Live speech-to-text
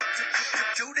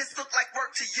this look like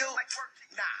work to you?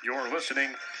 Nah. You're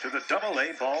listening to the Double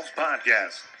A Balls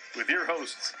Podcast with your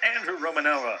hosts, Andrew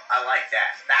Romanella. I like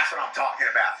that. That's what I'm talking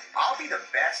about. I'll be the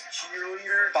best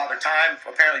cheerleader. Father Time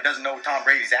apparently doesn't know Tom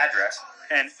Brady's address.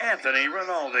 And Anthony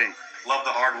Rinaldi. Love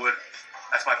the hardwood.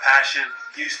 That's my passion.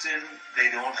 Houston,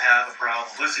 they don't have a problem.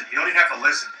 Listen, you don't even have to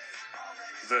listen.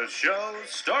 The show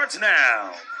starts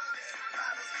now.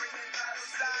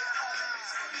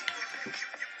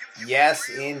 Yes,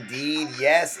 indeed.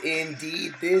 Yes,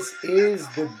 indeed. This is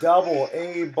the Double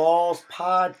A Balls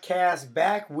Podcast,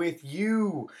 back with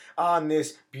you on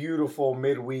this beautiful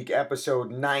midweek episode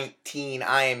 19.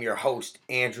 I am your host,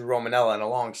 Andrew Romanella, and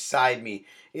alongside me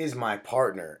is my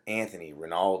partner, Anthony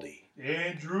Rinaldi.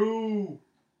 Andrew,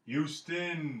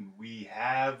 Houston, we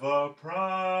have a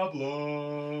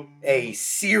problem. A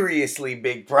seriously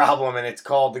big problem, and it's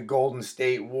called the Golden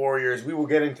State Warriors. We will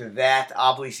get into that,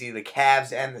 obviously the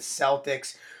Cavs and the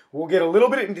Celtics. We'll get a little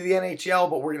bit into the NHL,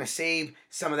 but we're going to save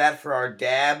some of that for our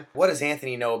dab. What does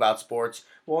Anthony know about sports?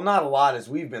 Well, not a lot, as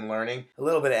we've been learning. A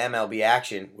little bit of MLB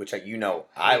action, which I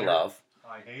love.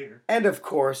 I hate her. And of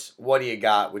course, what do you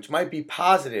got, which might be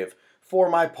positive for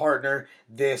my partner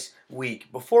this week.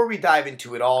 Before we dive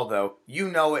into it all, though, you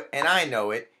know it and I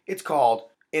know it. It's called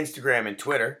Instagram and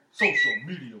Twitter. Social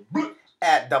media.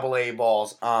 At Double A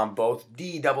Balls on both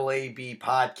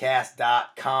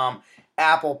DAABpodcast.com,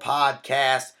 Apple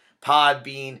Podcasts,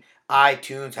 Podbean,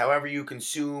 iTunes, however you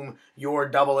consume your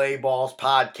Double A Balls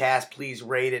podcast. Please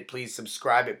rate it, please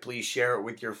subscribe it, please share it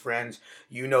with your friends.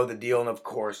 You know the deal. And of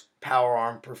course,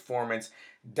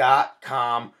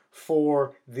 PowerArmPerformance.com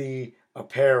for the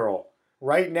apparel.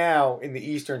 Right now in the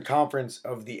Eastern Conference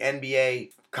of the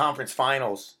NBA Conference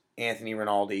Finals, Anthony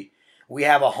Rinaldi, we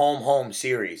have a home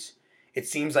series. It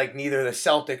seems like neither the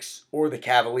Celtics or the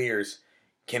Cavaliers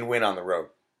can win on the road.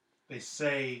 They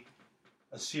say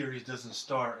a series doesn't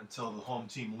start until the home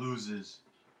team loses.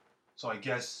 So I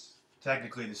guess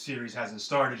technically the series hasn't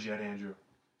started yet, Andrew.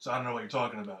 So I don't know what you're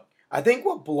talking about. I think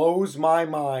what blows my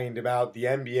mind about the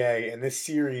NBA and this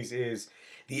series is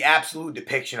the absolute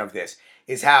depiction of this,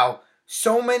 is how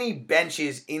so many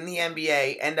benches in the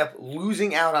NBA end up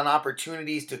losing out on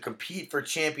opportunities to compete for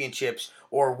championships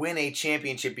or win a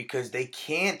championship because they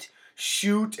can't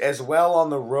shoot as well on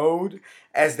the road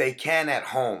as they can at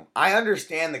home. I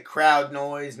understand the crowd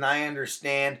noise and I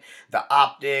understand the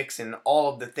optics and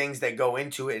all of the things that go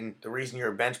into it, and the reason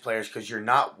you're a bench player is because you're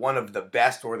not one of the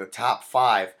best or the top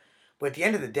five. But at the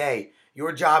end of the day,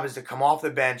 your job is to come off the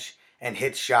bench and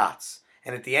hit shots.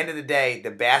 And at the end of the day,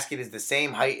 the basket is the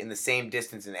same height and the same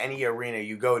distance in any arena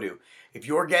you go to. If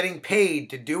you're getting paid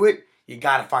to do it, you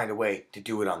got to find a way to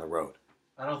do it on the road.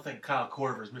 I don't think Kyle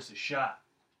Korver's missed a shot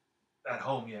at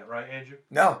home yet, right, Andrew?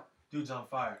 No. Dude's on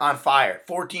fire. On fire.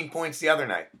 14 points the other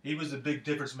night. He was the big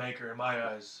difference maker in my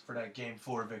eyes for that Game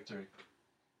 4 victory.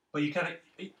 But you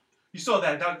saw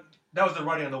that. That was the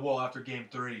writing on the wall after Game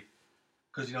 3.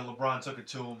 Because, LeBron took it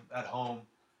to him at home.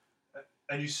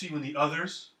 And you see when the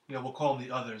others, we'll call them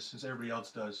the others since everybody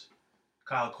else does.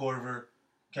 Kyle Korver,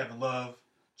 Kevin Love,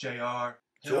 JR.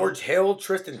 George Hill,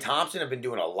 Tristan Thompson have been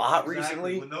doing a lot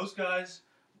recently. When those guys,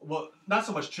 well, not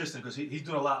so much Tristan because he's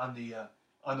doing a lot on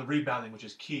the rebounding, which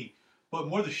is key, but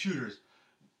more the shooters.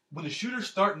 When the shooters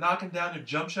start knocking down their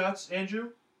jump shots,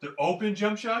 Andrew, their open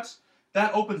jump shots,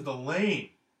 that opens the lane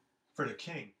for the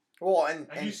King. Well, and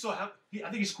you saw how I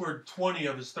think he scored 20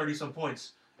 of his 30-some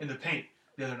points in the paint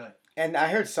the other night. And I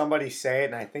heard somebody say it,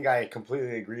 and I think I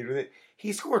completely agreed with it.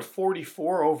 He scored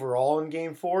 44 overall in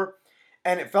Game 4,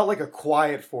 and it felt like a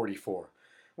quiet 44.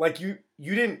 Like, you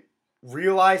didn't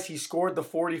realize he scored the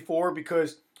 44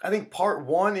 because I think part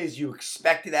one is you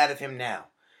expect it out of him now.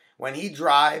 When he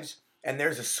drives and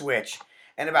there's a switch,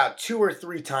 and about 2 or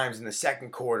 3 times in the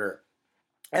second quarter,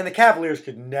 and the Cavaliers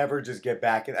could never just get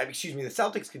back in. the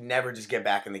Celtics could never just get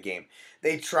back in the game.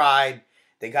 They tried.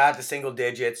 They got to single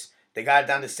digits. They got it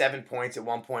down to 7 points at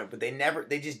one point, but they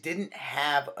just didn't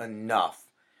have enough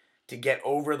to get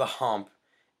over the hump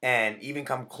and even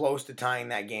come close to tying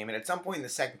that game. And at some point in the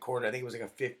second quarter, I think it was like a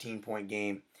 15-point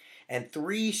game. And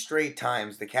 3 straight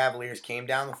times the Cavaliers came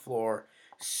down the floor,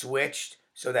 switched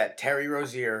so that Terry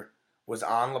Rozier was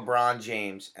on LeBron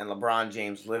James, and LeBron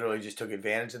James literally just took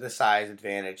advantage of the size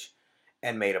advantage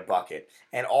and made a bucket.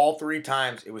 And all 3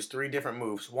 times, it was 3 different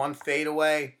moves. One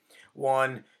fadeaway,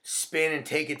 one spin and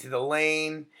take it to the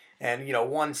lane, and,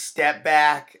 one step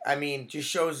back. I mean, just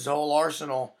shows his whole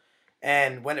arsenal.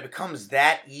 And when it becomes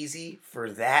that easy for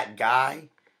that guy,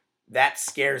 that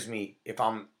scares me if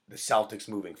I'm the Celtics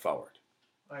moving forward.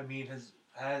 I mean, has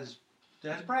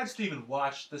Brad Stevens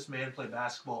watched this man play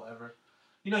basketball ever?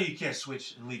 You can't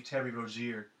switch and leave Terry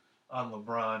Rozier on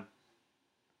LeBron.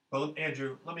 But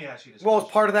Andrew, let me ask you this. Well, is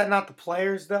question. part of that not the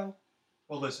players, though?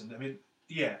 Well, listen. I mean,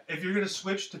 yeah. If you're going to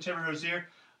switch to Terry Rozier,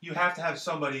 you have to have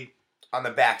somebody On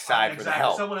the backside for the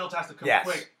help. Someone else has to come Yes.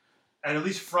 quick and at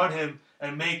least front him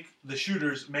and make the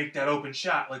shooters make that open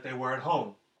shot like they were at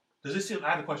home. Does this seem? I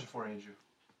have a question for you, Andrew.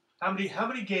 How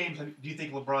many games do you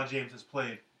think LeBron James has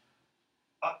played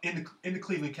in the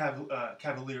Cleveland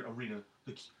Cavalier Arena,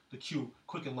 the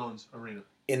Quicken Loans Arena?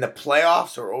 In the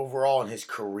playoffs or overall in his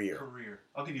career? Career.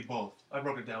 I'll give you both. I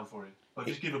broke it down for you, but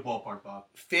just give it a ballpark, Bob.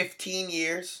 15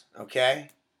 years, okay?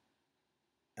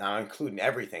 And I'm including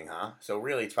everything, huh? So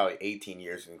really it's probably 18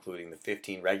 years, including the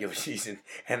 15 regular season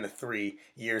and the 3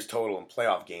 years total in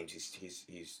playoff games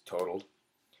he's totaled.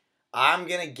 I'm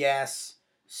going to guess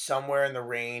somewhere in the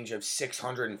range of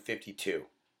 652.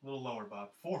 A little lower, Bob.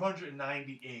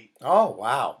 498 Oh,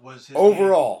 wow. was his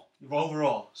Overall. game.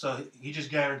 Overall. So he just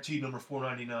guaranteed number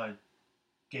 499,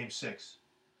 Game 6.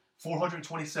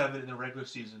 427 in the regular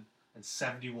season and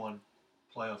 71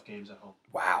 playoff games at home.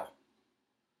 Wow.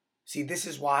 See, this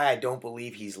is why I don't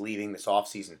believe he's leaving this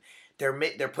offseason.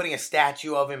 They're putting a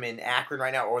statue of him in Akron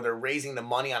right now, or they're raising the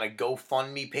money on a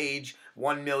GoFundMe page,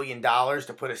 $1 million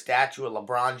to put a statue of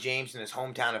LeBron James in his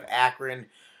hometown of Akron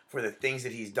for the things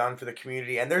that he's done for the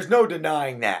community. And there's no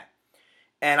denying that.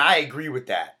 And I agree with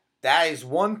that. That is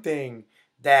one thing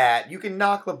that you can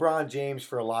knock LeBron James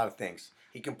for a lot of things.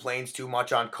 He complains too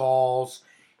much on calls.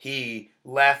 He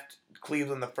left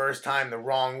Cleveland the first time the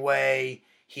wrong way.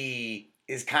 He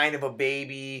is kind of a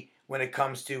baby when it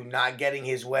comes to not getting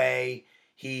his way.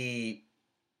 He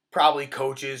probably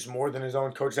coaches more than his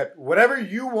own coach. Whatever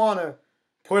you want to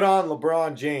put on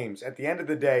LeBron James, at the end of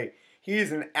the day, he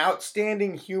is an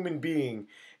outstanding human being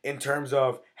in terms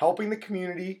of helping the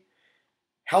community,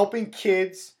 helping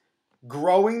kids,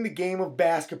 growing the game of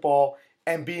basketball,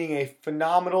 and being a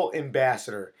phenomenal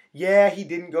ambassador. Yeah, he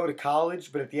didn't go to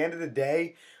college, but at the end of the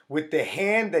day, with the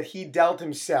hand that he dealt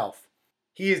himself,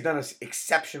 he has done an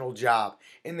exceptional job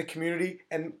in the community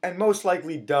and most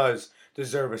likely does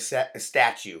deserve a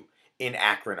statue in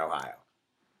Akron, Ohio.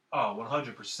 Oh,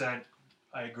 100%.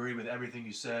 I agree with everything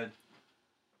you said.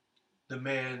 The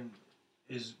man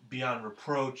is beyond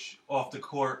reproach off the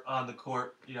court, on the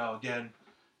court. You know, again,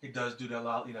 he does do that a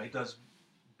lot. You know, he does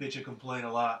bitch and complain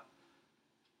a lot.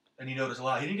 And you notice a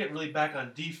lot. He didn't get really back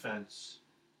on defense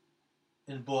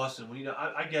in Boston. When, you know,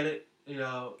 I get it. You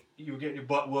know, you were getting your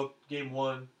butt whooped game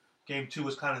 1. Game 2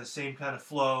 was kind of the same kind of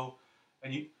flow.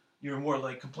 And you were more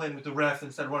like complaining with the ref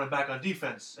instead of running back on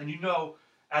defense. And you know,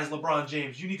 as LeBron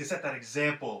James, you need to set that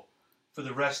example for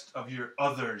the rest of your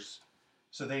others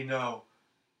so they know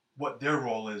what their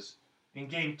role is. In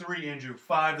Game 3, Andrew,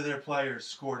 5 of their players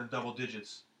scored in double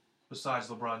digits besides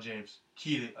LeBron James.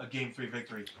 Key to a Game 3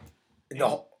 victory.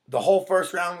 The whole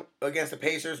first round against the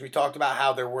Pacers, we talked about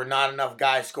how there were not enough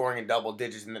guys scoring in double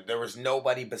digits and that there was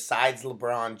nobody besides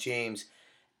LeBron James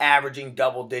averaging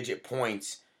double-digit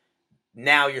points.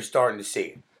 Now you're starting to see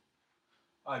it.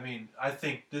 I mean, I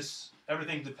think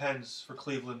everything depends for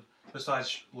Cleveland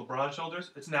besides LeBron's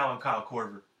shoulders. It's now on Kyle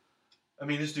Korver. I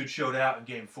mean, this dude showed out in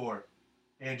Game 4.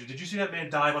 Andrew, did you see that man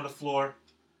dive on the floor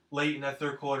late in that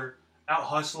third quarter, out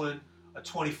hustling a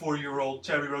 24-year-old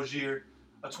Terry Rozier,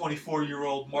 a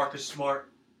 24-year-old Marcus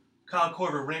Smart? Kyle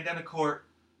Korver ran down the court,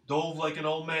 dove like an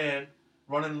old man,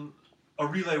 running a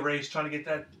relay race, trying to get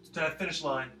to that finish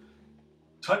line.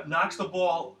 Knocks the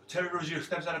ball. Terry Rozier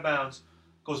steps out of bounds,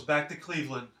 goes back to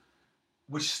Cleveland,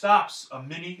 which stops a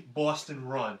mini Boston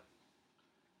run.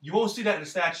 You won't see that in the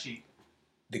stat sheet.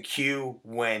 The Q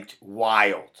went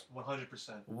wild. 100%.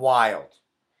 Wild.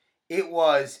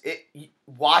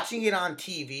 Watching it on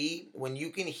TV, when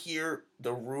you can hear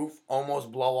the roof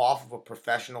almost blow off of a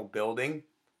professional building,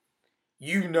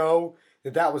 you know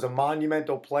that was a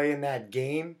monumental play in that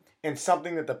game and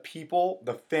something that the people,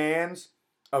 the fans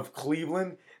of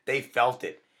Cleveland, they felt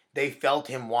it. They felt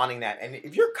him wanting that. And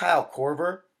if you're Kyle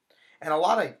Korver, and a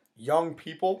lot of young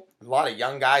people, a lot of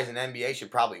young guys in the NBA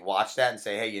should probably watch that and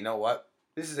say, hey, you know what?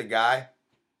 This is a guy,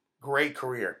 great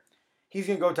career. He's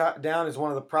going to go down as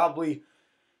one of the probably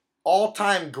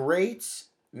all-time greats,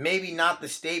 maybe not the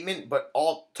statement, but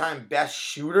all-time best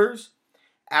shooters,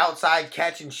 outside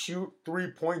catch and shoot,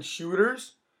 three-point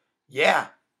shooters. Yeah.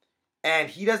 And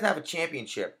he doesn't have a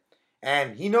championship.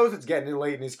 And he knows it's getting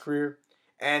late in his career.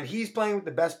 And he's playing with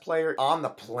the best player on the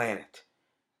planet.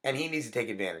 And he needs to take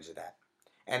advantage of that.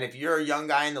 And if you're a young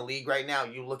guy in the league right now,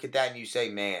 you look at that and you say,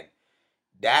 man,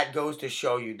 that goes to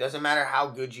show you, doesn't matter how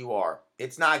good you are.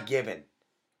 It's not given.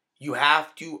 You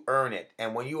have to earn it.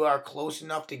 And when you are close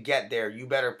enough to get there, you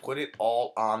better put it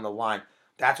all on the line.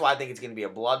 That's why I think it's going to be a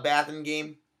bloodbath in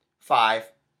Game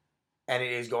 5. and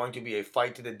it is going to be a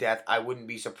fight to the death. I wouldn't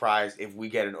be surprised if we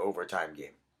get an overtime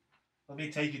game. Let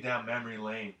me take you down memory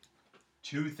lane.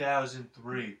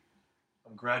 2003.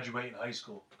 I'm graduating high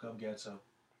school. Come get some.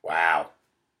 Wow.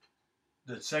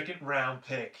 The second round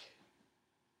pick,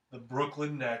 the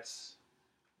Brooklyn Nets,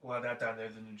 well, not down there,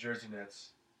 the New Jersey Nets,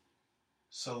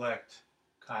 select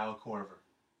Kyle Korver.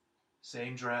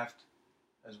 Same draft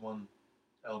as one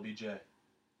LBJ.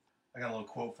 I got a little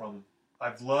quote from him.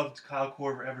 I've loved Kyle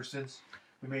Korver ever since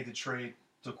we made the trade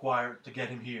to get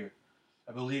him here.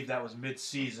 I believe that was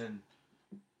mid-season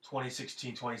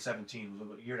 2016, 2017. It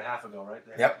was a year and a half ago, right?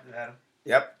 They had him.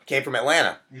 Yep. Came from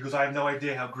Atlanta. He goes, I have no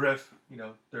idea how Griff,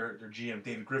 their GM,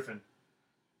 David Griffin,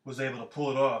 was able to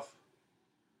pull it off.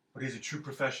 But he's a true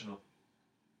professional.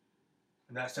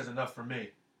 And that says enough for me.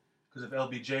 Because if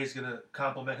LBJ is going to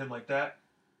compliment him like that,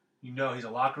 he's a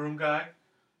locker room guy.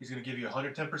 He's going to give you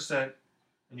 110%.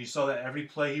 And you saw that every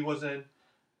play he was in.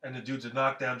 And the dude's a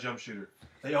knockdown jump shooter.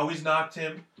 They always knocked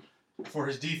him for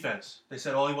his defense. They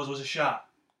said all he was a shot.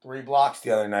 3 blocks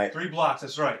the other night. 3 blocks,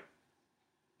 that's right.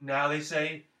 Now they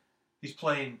say he's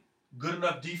playing good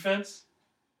enough defense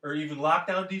or even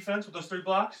lockdown defense with those 3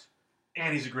 blocks,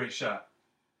 and he's a great shot.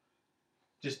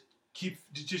 Just keep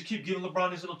giving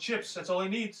LeBron these little chips. That's all he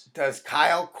needs. Does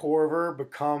Kyle Korver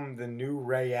become the new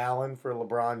Ray Allen for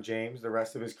LeBron James the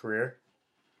rest of his career?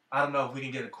 I don't know if we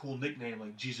can get a cool nickname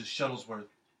like Jesus Shuttlesworth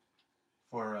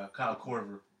for Kyle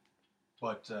Korver,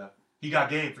 but he got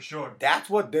game for sure. That's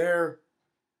what they're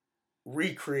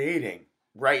recreating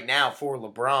right now for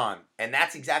LeBron, and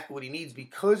that's exactly what he needs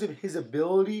because of his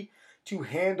ability to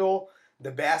handle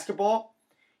the basketball.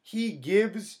 He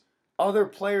gives other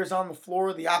players on the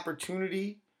floor the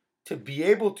opportunity to be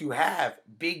able to have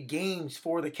big games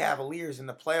for the Cavaliers in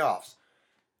the playoffs.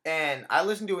 And I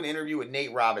listened to an interview with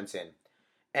Nate Robinson,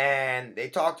 and they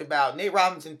talked about Nate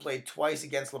Robinson played twice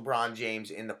against LeBron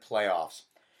James in the playoffs.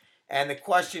 And the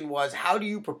question was, how do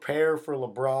you prepare for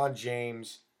LeBron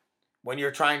James when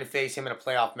you're trying to face him in a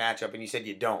playoff matchup? And you said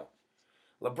you don't.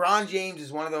 LeBron James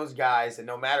is one of those guys that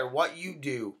no matter what you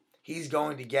do, he's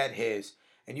going to get his.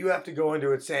 And you have to go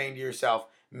into it saying to yourself,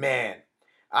 man,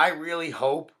 I really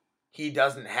hope he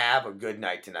doesn't have a good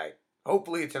night tonight.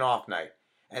 Hopefully it's an off night.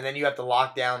 And then you have to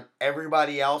lock down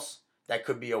everybody else that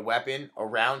could be a weapon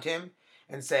around him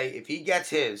and say, if he gets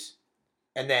his,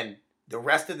 and then the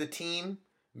rest of the team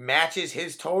matches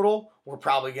his total, we're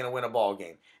probably going to win a ball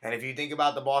game. And if you think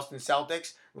about the Boston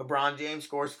Celtics, LeBron James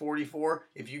scores 44.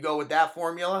 If you go with that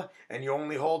formula and you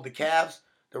only hold the Cavs,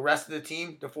 the rest of the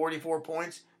team to 44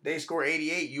 points, they score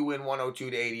 88, you win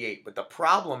 102-88. But the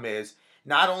problem is,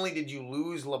 not only did you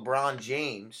lose LeBron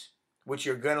James, which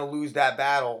you're going to lose that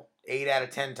battle 8 out of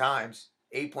 10 times,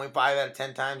 8.5 out of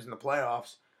 10 times in the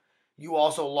playoffs, you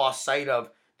also lost sight of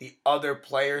the other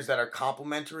players that are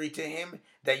complementary to him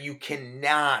that you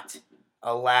cannot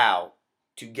allow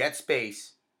to get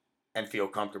space and feel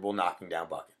comfortable knocking down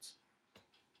buckets.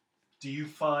 Do you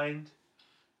find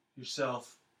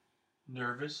yourself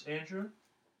nervous, Andrew?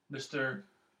 Mr.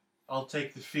 I'll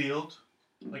take the field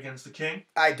against the King?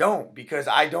 I don't, because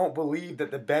I don't believe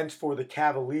that the bench for the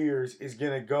Cavaliers is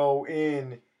going to go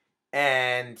in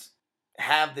and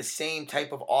have the same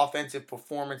type of offensive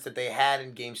performance that they had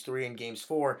in Games 3 and Games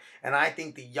 4. And I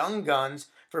think the young guns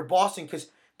for Boston, because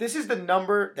this is the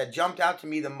number that jumped out to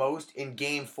me the most in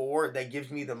Game 4 that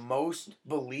gives me the most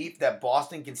belief that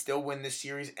Boston can still win this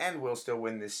series and will still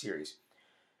win this series.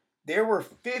 There were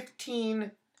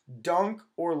 15 dunk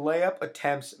or layup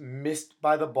attempts missed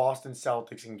by the Boston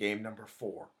Celtics in game number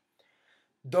 4.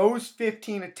 Those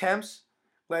 15 attempts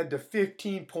led to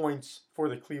 15 points for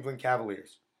the Cleveland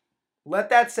Cavaliers. Let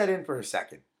that set in for a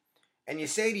second. And you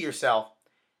say to yourself,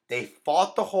 they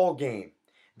fought the whole game.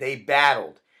 They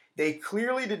battled. They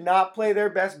clearly did not play their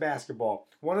best basketball.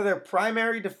 One of their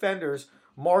primary defenders,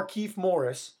 Markieff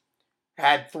Morris,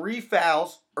 had 3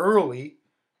 fouls early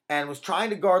and was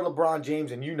trying to guard LeBron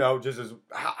James. And just as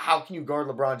how can you guard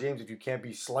LeBron James if you can't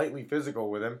be slightly physical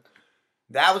with him?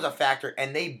 That was a factor,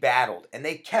 and they battled, and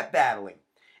they kept battling.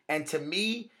 And to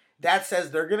me, that says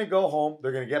they're going to go home,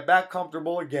 they're going to get back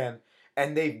comfortable again,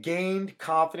 and they've gained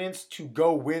confidence to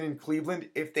go win in Cleveland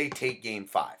if they take Game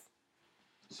 5.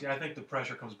 See, I think the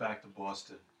pressure comes back to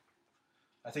Boston.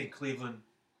 I think Cleveland,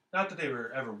 not that they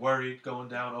were ever worried going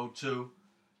down 0-2,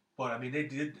 but I mean they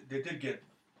did get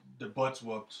their butts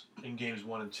whooped in games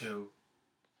 1 and 2.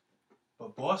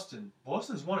 But Boston's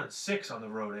 1-6 on the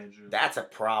road, Andrew. That's a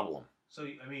problem. So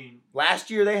I mean, last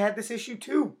year they had this issue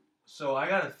too. So I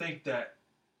gotta think that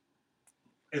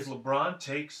if LeBron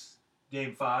takes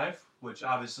Game 5, which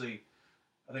obviously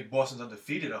I think Boston's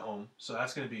undefeated at home, so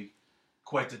that's gonna be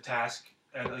quite the task.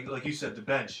 And like you said, the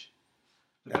bench.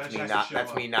 The That's bench me. has Not. to show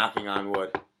That's up. me knocking on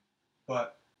wood.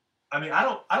 But I mean, I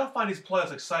don't find these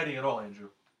playoffs exciting at all, Andrew.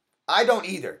 I don't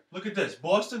either. Look at this.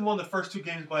 Boston won the first 2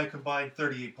 games by a combined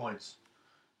 38 points.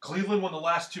 Cleveland won the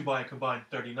last 2 by a combined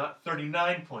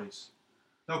 39 points.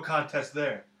 No contest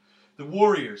there. The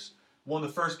Warriors won the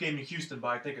first game in Houston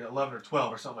by, I think, 11 or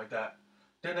 12 or something like that.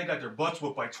 Then they got their butts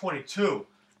whooped by 22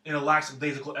 in a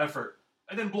lackadaisical effort.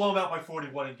 And then blow them out by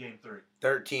 41 in Game 3.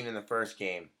 13 in the first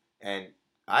game. And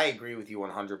I agree with you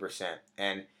 100%.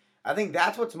 And I think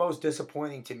that's what's most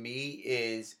disappointing to me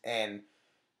is, and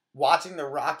watching the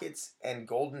Rockets and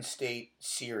Golden State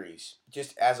series,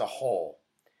 just as a whole,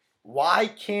 why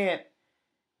can't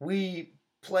we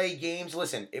play games?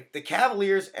 Listen, if the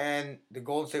Cavaliers and the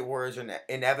Golden State Warriors are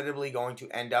inevitably going to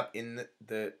end up in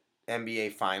the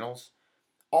NBA Finals,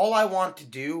 all I want to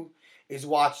do is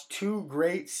watch 2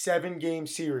 great 7-game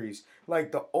series,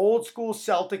 like the old school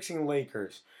Celtics and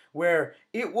Lakers, where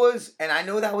it was, and I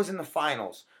know that was in the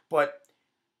finals, but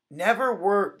never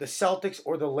were the Celtics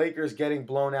or the Lakers getting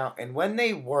blown out. And when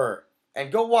they were,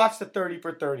 and go watch the 30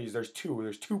 for 30s, there's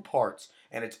 2 parts,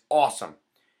 and it's awesome.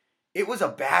 It was a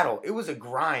battle. It was a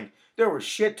grind. There was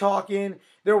shit talking.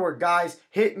 There were guys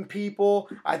hitting people.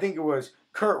 I think it was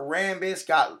Kurt Rambis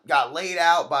got laid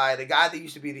out by the guy that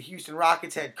used to be the Houston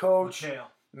Rockets head coach.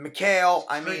 McHale.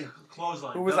 I mean,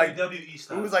 clothesline. who was WWE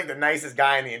style. who was like the nicest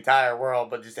guy in the entire world,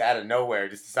 but just out of nowhere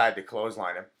just decided to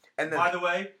clothesline him. And then, by the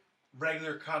way,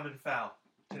 regular common foul.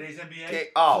 Today's NBA,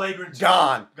 flagrant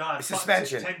gone. Gone.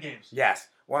 Suspension. 10 games. Yes,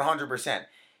 100%.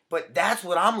 But that's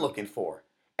what I'm looking for.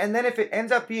 And then if it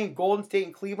ends up being Golden State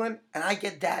and Cleveland, and I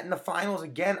get that in the finals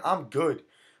again, I'm good.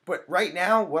 But right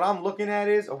now, what I'm looking at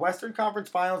is a Western Conference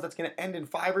Finals that's going to end in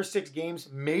 5 or 6 games,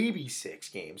 maybe 6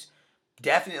 games.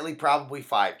 Definitely probably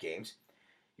 5 games.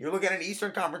 You're looking at an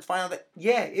Eastern Conference Final that,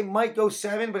 yeah, it might go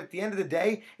 7, but at the end of the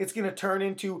day, it's going to turn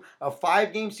into a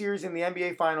 5-game series in the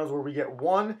NBA Finals where we get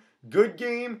 1 good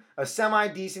game, a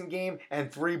semi-decent game,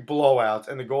 and 3 blowouts,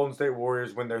 and the Golden State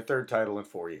Warriors win their 3rd title in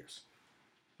 4 years.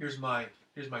 Here's my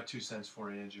 2 cents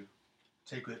for you, Andrew.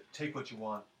 Take what you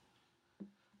want.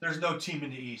 There's no team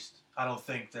in the East, I don't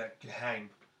think, that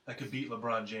could beat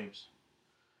LeBron James.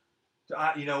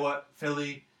 You know what?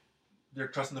 Philly, they're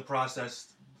trusting the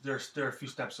process. They're a few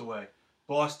steps away.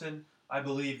 Boston, I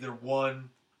believe they're 1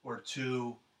 or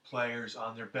 2 players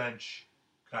on their bench,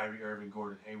 Kyrie Irving,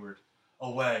 Gordon Hayward,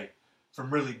 away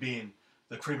from really being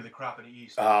the cream of the crop in the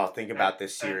East. Oh, think about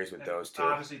this series with those 2.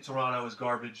 Obviously, Toronto is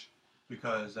garbage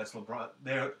because that's LeBron.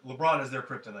 LeBron is their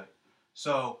kryptonite.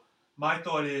 So my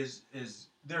thought is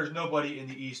there's nobody in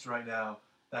the East right now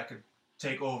that could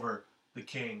take over the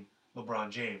king, LeBron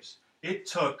James. It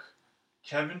took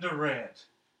Kevin Durant,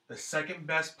 the 2nd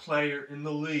best player in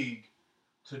the league,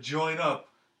 to join up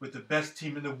with the best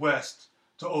team in the West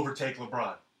to overtake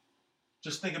LeBron.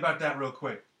 Just think about that real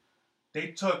quick. They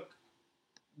took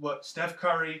Steph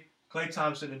Curry, Klay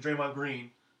Thompson, and Draymond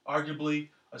Green, arguably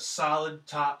a solid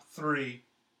top 3.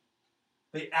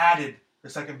 They added the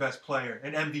 2nd best player,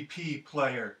 an MVP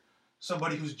player,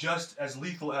 somebody who's just as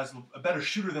lethal as a better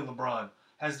shooter than LeBron,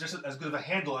 has just as good of a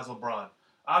handle as LeBron.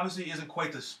 Obviously, isn't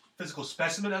quite the physical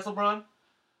specimen as LeBron,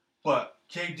 but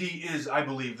KD is, I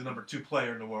believe, the number 2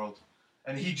 player in the world.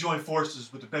 And he joined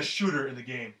forces with the best shooter in the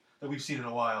game that we've seen in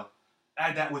a while.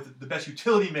 Add that with the best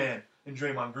utility man in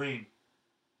Draymond Green.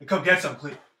 And come get some,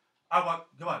 Cleveland. Come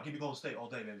on, give me Golden State all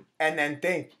day, baby. And then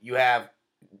think, you have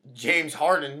James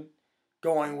Harden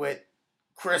going with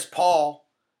Chris Paul,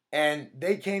 and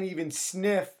they can't even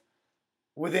sniff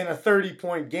within a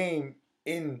 30-point game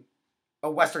in a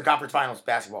Western Conference Finals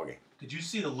basketball game. Did you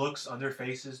see the looks on their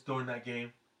faces during that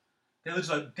game?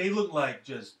 They look like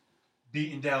just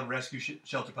beating down rescue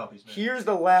shelter puppies, man. Here's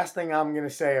the last thing I'm going to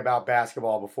say about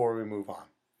basketball before we move on.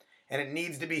 And it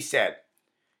needs to be said.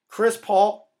 Chris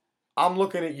Paul, I'm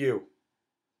looking at you.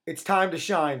 It's time to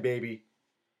shine, baby.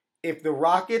 If the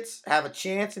Rockets have a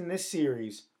chance in this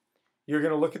series, you're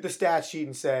going to look at the stat sheet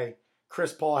and say,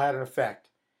 Chris Paul had an effect.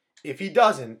 If he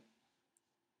doesn't,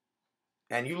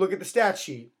 and you look at the stat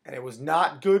sheet, and it was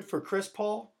not good for Chris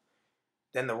Paul,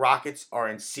 then the Rockets are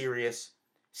in serious,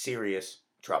 serious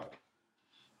trouble.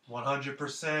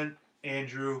 100%,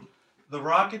 Andrew. The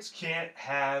Rockets can't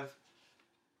have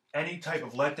any type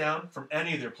of letdown from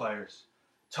any of their players.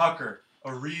 Tucker,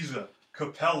 Ariza,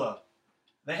 Capella.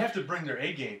 They have to bring their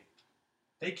A game.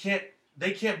 They can't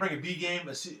bring a B game.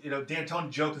 D'Antoni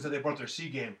joked and said they brought their C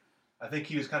game. I think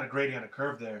he was kind of grading on a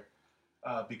curve there,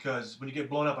 because when you get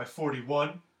blown out by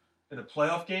 41 in a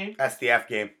playoff game, that's the F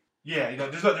game. Yeah,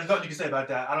 there's nothing you can say about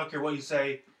that. I don't care what you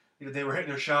say. They were hitting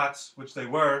their shots, which they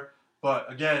were,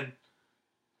 but again,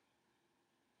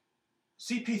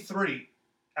 CP3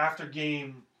 after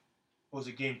game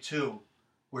game 2,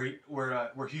 where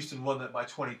Houston won that by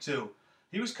 22.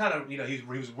 He was kind of he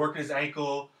was working his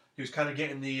ankle. He was kind of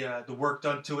getting the work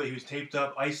done to it. He was taped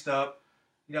up, iced up.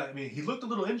 He looked a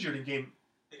little injured in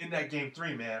that game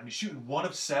 3, man. Shooting 1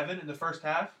 of 7 in the first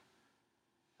half.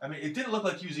 It didn't look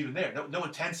like he was even there. No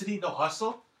intensity, no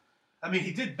hustle.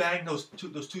 He did bang those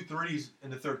two threes in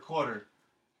the third quarter,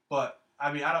 but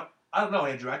I don't know,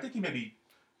 Andrew. I think he maybe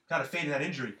kind of faded that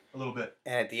injury a little bit.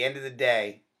 And at the end of the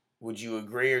day, would you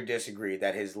agree or disagree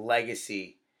that his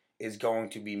legacy is going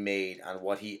to be made on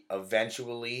what he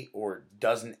eventually or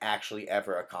doesn't actually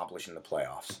ever accomplish in the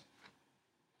playoffs?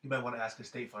 You might want to ask a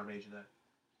State Farm agent that.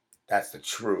 That's the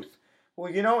truth.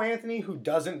 Well, Anthony, who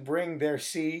doesn't bring their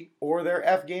C or their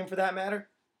F game for that matter?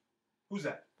 Who's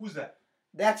that?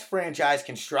 That's Franchise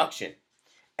Construction.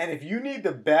 And if you need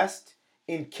the best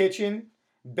in kitchen,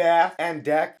 bath, and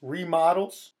deck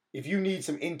remodels, if you need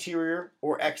some interior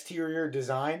or exterior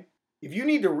design, if you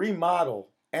need to remodel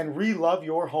and re-love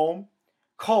your home,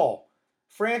 call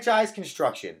Franchise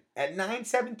Construction at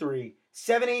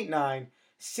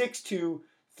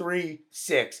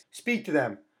 973-789-6236. Speak to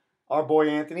them. Our boy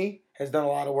Anthony has done a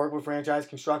lot of work with Franchise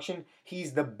Construction.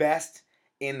 He's the best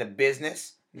in the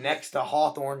business next to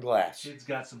Hawthorne Glass. Kid's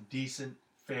got some decent,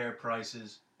 fair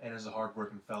prices and is a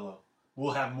hardworking fellow.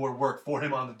 We'll have more work for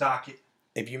him on the docket.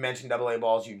 If you mention AA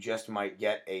Balls, you just might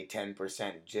get a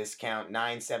 10% discount.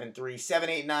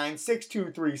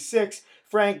 973-789-6236.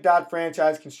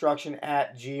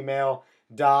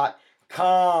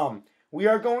 frank.franchiseconstruction@gmail.com. We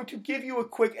are going to give you a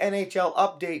quick NHL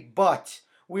update, but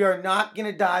we are not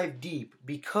going to dive deep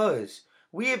because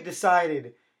we have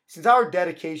decided, since our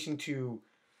dedication to,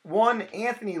 1,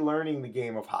 Anthony learning the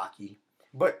game of hockey,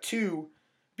 but 2,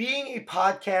 being a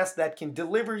podcast that can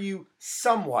deliver you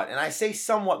somewhat, and I say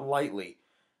somewhat lightly,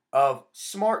 of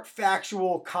smart,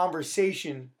 factual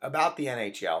conversation about the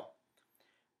NHL,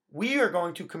 we are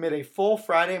going to commit a full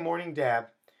Friday morning dab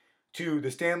to the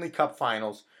Stanley Cup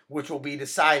Finals, which will be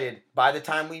decided by the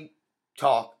time we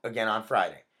talk again on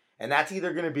Friday. And that's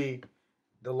either going to be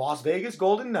the Las Vegas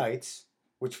Golden Knights,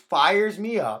 which fires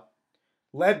me up,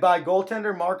 led by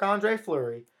goaltender Marc-Andre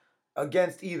Fleury,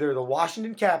 against either the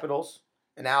Washington Capitals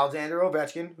and Alexander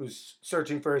Ovechkin, who's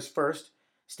searching for his first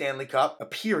Stanley Cup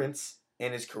appearance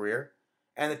in his career,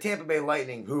 and the Tampa Bay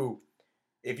Lightning, who,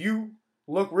 if you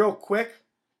look real quick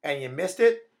and you missed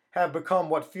it, have become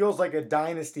what feels like a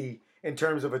dynasty in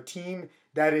terms of a team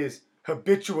that is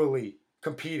habitually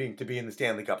competing to be in the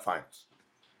Stanley Cup Finals.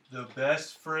 The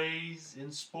best phrase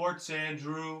in sports,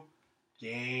 Andrew.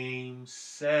 Game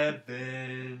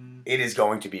 7. It is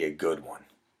going to be a good one.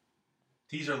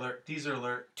 Teaser alert.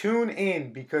 Tune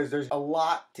in because there's a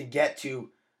lot to get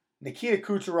to. Nikita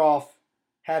Kucherov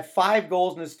had 5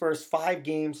 goals in his first 5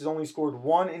 games. Has only scored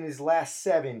 1 in his last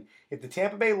 7. If the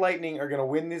Tampa Bay Lightning are going to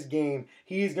win this game,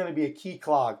 he is going to be a key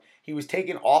clog. He was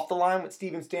taken off the line with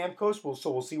Steven Stamkos,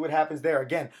 so we'll see what happens there.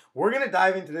 Again, we're going to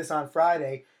dive into this on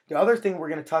Friday. The other thing we're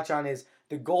going to touch on is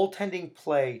the goaltending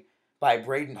play by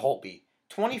Braden Holtby.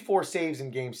 24 saves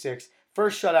in Game 6,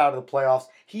 first shutout of the playoffs.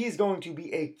 He is going to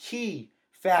be a key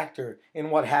factor in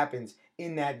what happens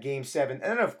in that Game 7.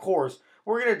 And then, of course,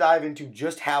 we're going to dive into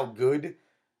just how good,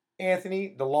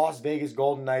 Anthony, the Las Vegas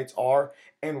Golden Knights are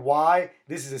and why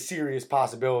this is a serious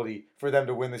possibility for them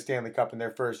to win the Stanley Cup in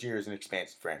their first year as an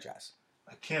expansion franchise.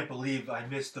 I can't believe I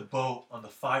missed the boat on the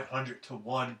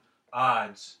 500-1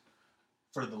 odds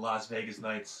for the Las Vegas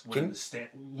Knights winning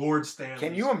Lord Stanley.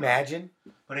 Can you imagine?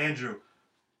 But Andrew,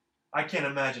 I can't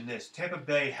imagine this. Tampa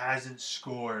Bay hasn't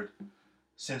scored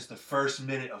since the first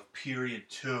minute of period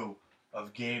 2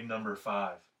 of game number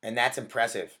 5. And that's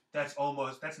impressive. That's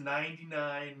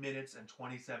 99 minutes and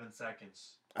 27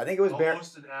 seconds. I think it was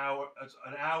almost an hour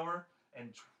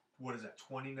and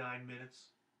 29 minutes.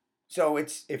 So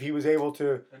it's if he was able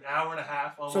to an hour and a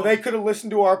half. Almost. So they could have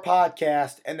listened to our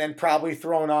podcast and then probably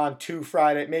thrown on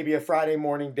maybe a Friday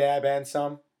morning dab and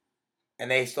some, and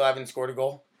they still haven't scored a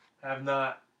goal. Have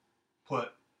not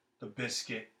put the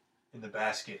biscuit in the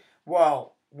basket.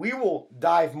 Well, we will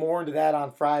dive more into that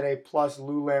on Friday. Plus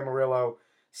Lou Lamoriello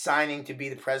signing to be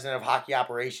the president of hockey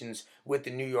operations with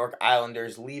the New York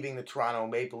Islanders, leaving the Toronto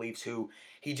Maple Leafs, who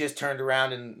he just turned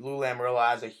around, and Lou Lamoriello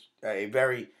has a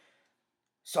very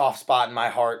soft spot in my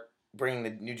heart, bringing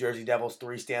the New Jersey Devils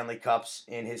 3 Stanley Cups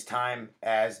in his time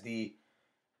as the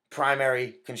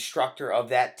primary constructor of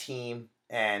that team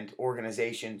and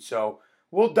organization. So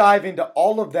we'll dive into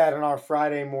all of that in our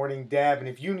Friday morning dab. And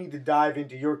if you need to dive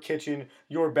into your kitchen,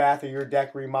 your bath, or your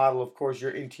deck remodel, of course,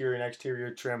 your interior and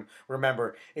exterior trim,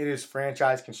 remember, it is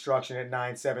Franchise Construction at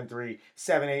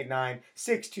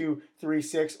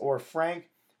 973-789-6236 or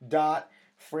frank.franchiseconstruction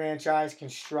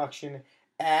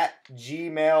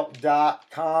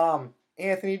franchiseconstruction@gmail.com.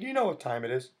 Anthony, do you know what time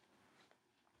it is?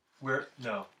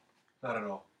 No, not at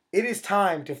all. It is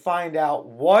time to find out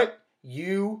what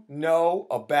you know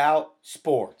about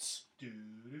sports.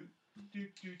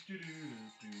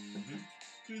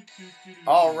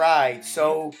 All right,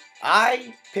 so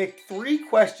I picked 3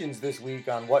 questions this week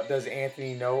on what does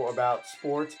Anthony know about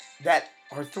sports that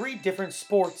are 3 different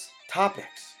sports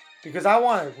topics because I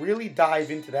want to really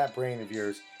dive into that brain of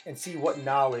yours and see what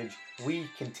knowledge we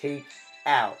can take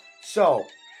out. So,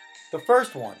 the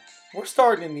first one, we're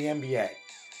starting in the NBA.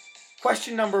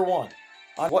 Question number 1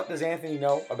 on what does Anthony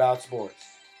know about sports?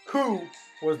 Who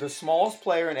was the smallest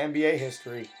player in NBA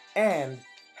history and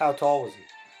how tall was he?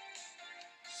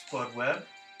 Spud Webb.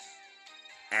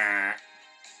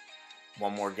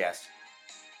 One more guess.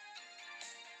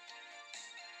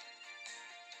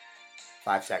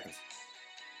 5 seconds.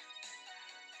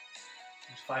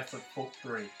 He's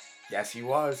 5'3". Yes, he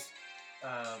was.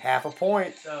 Half a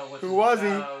point. What's Who his- was he?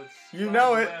 Spud You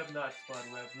know it. Webb, not Spud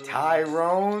Webb. Little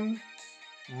Tyrone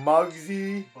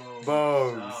Muggsy Bowes.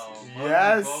 Bowes. Oh, Muggsy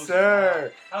Yes, Bogues.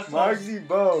 sir. How tall is- Muggsy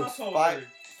Bowes. how tall was he?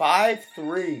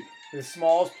 5'3", the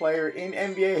smallest player in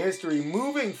NBA history.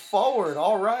 Moving forward,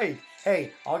 all right.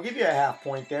 Hey, I'll give you a half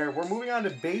point there. We're moving on to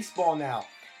baseball now.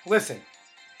 Listen,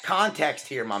 context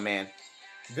here, my man.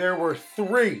 There were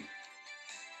 3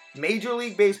 Major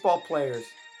League Baseball players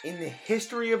in the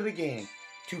history of the game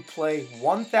to play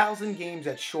 1,000 games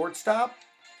at shortstop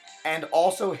and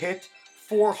also hit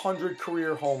 400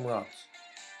 career home runs.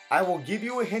 I will give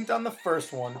you a hint on the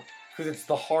first one because it's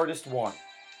the hardest one.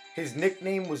 His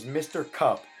nickname was Mr.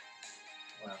 Cub.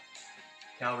 Wow.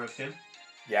 Cal Ripken.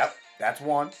 Yep, that's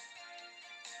 1.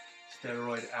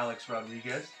 Steroid Alex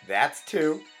Rodriguez. That's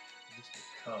 2.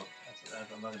 Mr. Cub.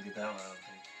 I'm not going to get that one, I don't think.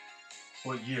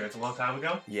 What year? It's a long time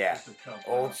ago? Yeah, Mr. Cub.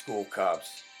 old school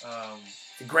Cubs. Um,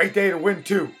 It's a great day to win,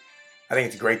 too. I think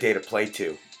it's a great day to play,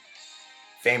 too.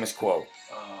 Famous quote.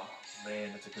 oh,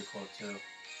 man, that's a good quote, too.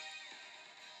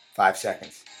 5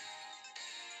 seconds.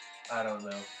 I don't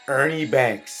know. Ernie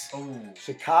Banks. Oh,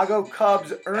 Chicago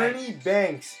Cubs Ernie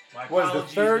Banks my was the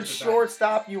apologies, third Mr. Banks.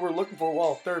 shortstop you were looking for.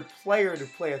 Well, third player to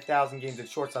play 1,000 games at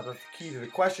shortstop. That's the key to the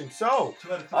question. So,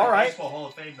 2 out of 3. all right. Baseball Hall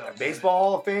of Fame, though. Baseball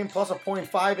Hall of Fame plus a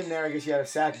 .5 in there. I guess you had a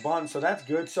sack bunt, so that's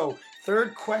good. So,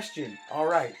 third question. All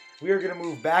right. We are going to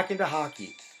move back into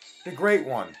hockey. The great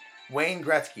one, Wayne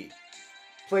Gretzky,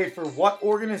 played for what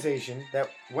organization that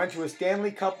went to a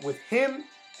Stanley Cup with him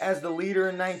as the leader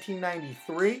in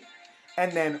 1993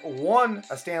 and then won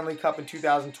a Stanley Cup in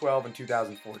 2012 and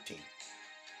 2014?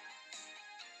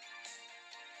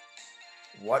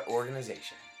 What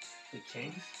organization? The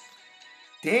Kings?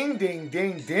 Ding, ding,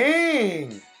 ding,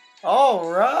 ding. All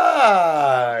Pull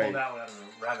right. that one out of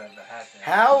the rabbit out of the hat there.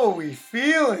 How are we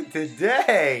feeling Didn't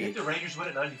today? the Rangers win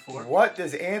it 94? What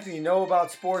does Anthony know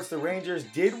about sports? The Rangers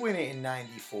did win it in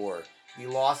 94. The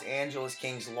Los Angeles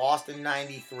Kings lost in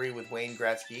 93 with Wayne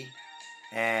Gretzky.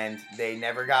 And they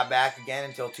never got back again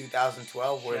until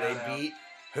 2012 where Shout they out. beat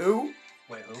who?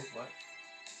 Wait, who? What?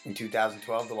 In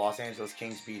 2012, the Los Angeles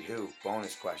Kings beat who?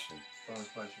 Bonus question. Bonus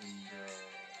question.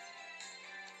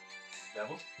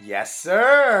 Devils? Yes,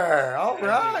 sir. All Yeah,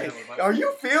 right. Devils, right? Are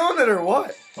you feeling it or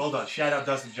what? Hold on. Shout out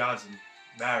Dustin Johnson.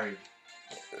 Married.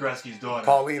 Gretzky's daughter.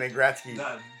 Paulina Gretzky.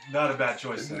 Not a bad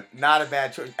choice there. Not a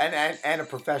bad choice. And a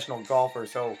professional golfer.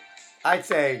 So I'd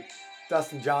say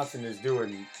Dustin Johnson is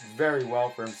doing very well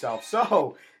for himself.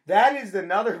 So that is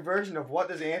another version of what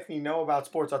does Anthony know about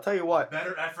sports. I'll tell you what.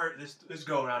 Better effort this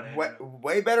go around, Andrew.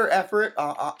 Way better effort.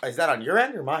 Is that on your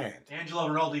end or my end? Angelo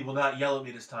Rinaldi will not yell at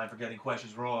me this time for getting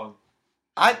questions wrong.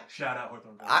 I Shout out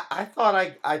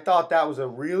Hawthorne. I thought that was a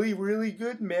really, really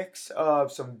good mix of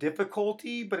some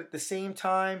difficulty, but at the same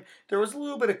time, there was a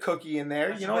little bit of cookie in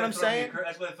there. You know what I'm saying?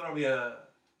 That's why they throw me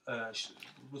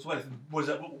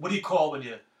what do you call it when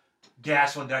you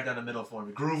gas one down the middle for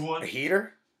me? Groove A one?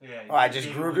 heater? Yeah. Oh, I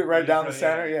just grooved it right down the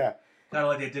center. Yeah. Kind of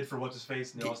like they did for What's His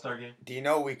Face in the Do- All-Star game. Do you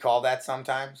know what we call that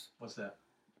sometimes? What's that?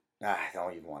 I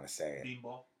don't even want to say it.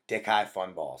 Beanball? Dick High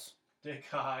Fun Balls. Dick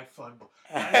High Fun Ball.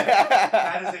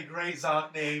 That is a great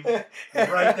Zonk name.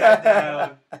 Write that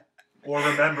down or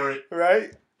remember it.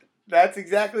 Right? That's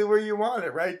exactly where you want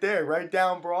it, right there, right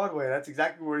down Broadway. That's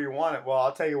exactly where you want it. Well,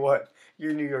 I'll tell you what,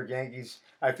 your New York Yankees,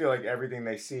 I feel like everything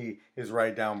they see is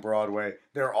right down Broadway.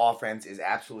 Their offense is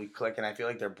absolutely clicking. I feel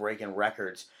like they're breaking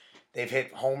records. They've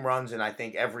hit home runs in, I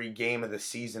think, every game of the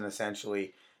season,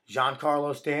 essentially.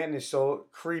 Giancarlo Stanton is so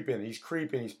creeping. He's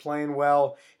creeping. He's playing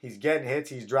well. He's getting hits.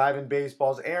 He's driving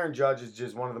baseballs. Aaron Judge is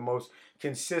just one of the most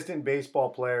consistent baseball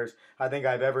players I think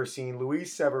I've ever seen.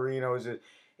 Luis Severino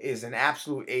is an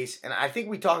absolute ace, and I think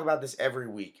we talk about this every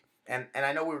week. And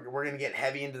I know we're going to get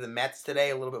heavy into the Mets today,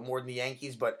 a little bit more than the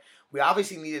Yankees, but we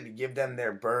obviously needed to give them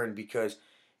their burn because,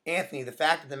 Anthony, the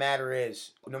fact of the matter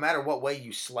is, no matter what way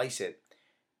you slice it,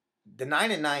 the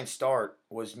 9-9 start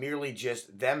was merely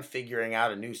just them figuring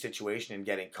out a new situation and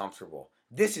getting comfortable.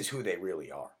 This is who they really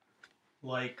are.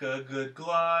 Like a good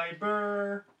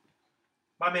Gleiber.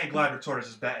 My man Gleiber Torres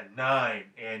is batting 9,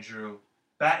 Andrew.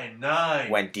 Batting 9.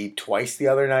 Went deep twice the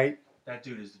other night. That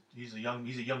dude he's a young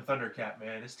Thundercat,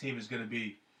 man. This team is gonna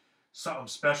be something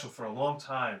special for a long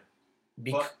time.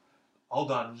 But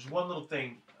hold on, there's one little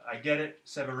thing. I get it.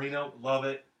 Severino, love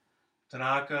it.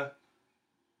 Tanaka.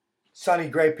 Sonny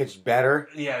Gray pitched better.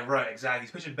 Yeah, right, exactly.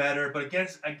 He's pitching better, but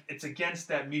it's against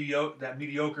that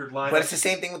mediocre lineup. But it's the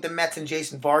same thing with the Mets and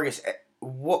Jason Vargas.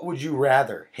 What would you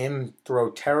rather? Him throw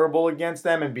terrible against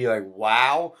them and be like,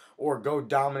 wow, or go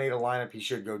dominate a lineup he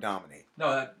should go dominate?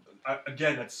 No,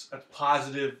 that's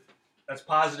positive. That's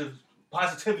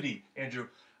positivity, Andrew.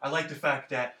 I like the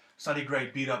fact that Sonny Gray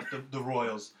beat up the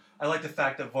Royals. I like the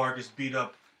fact that Vargas beat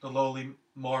up the lowly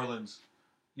Marlins.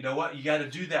 You know what? You got to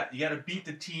do that. You got to beat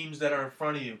the teams that are in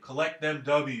front of you. Collect them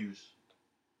W's.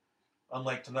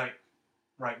 Unlike tonight,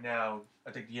 right now,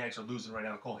 I think the Yanks are losing right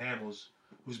now. Cole Hamels,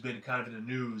 who's been kind of in the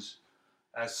news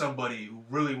as somebody who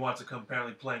really wants to come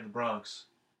apparently play in the Bronx.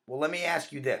 Well, let me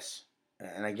ask you this.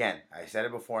 And again, I said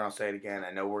it before and I'll say it again.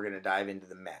 I know we're going to dive into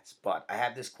the Mets, but I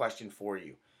have this question for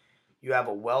you. You have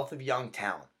a wealth of young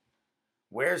talent.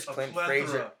 Where's Clint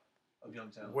Frazier? Of young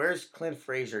talent. Where's Clint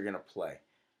Frazier going to play?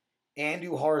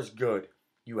 Andujar's good.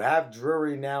 You have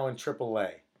Drury now in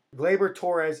AAA. Gleyber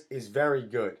Torres is very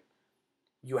good.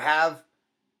 You have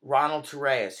Ronald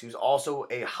Torreyes, who's also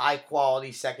a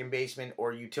high-quality second baseman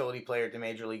or utility player at the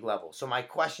major league level. So my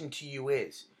question to you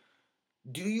is,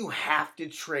 do you have to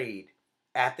trade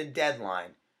at the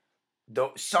deadline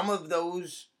some of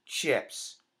those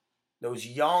chips, those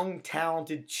young,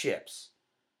 talented chips,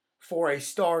 for a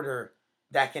starter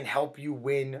that can help you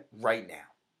win right now?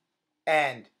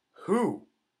 And who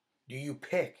do you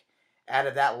pick out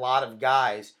of that lot of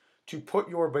guys to put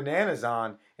your bananas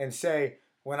on and say,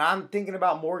 when I'm thinking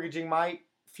about mortgaging my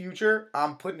future,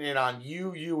 I'm putting it on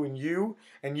you, you, and you,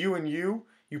 and you and you.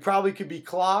 You probably could be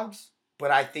clogs, but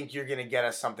I think you're going to get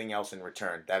us something else in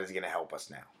return that is going to help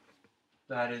us now.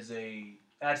 That's the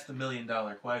 $1 million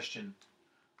question.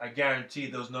 I guarantee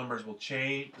those numbers will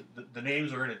change. The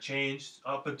names are going to change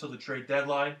up until the trade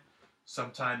deadline,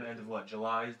 sometime end of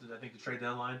July is I think the trade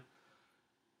deadline.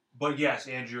 But yes,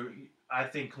 Andrew, I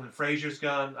think Clint Frazier's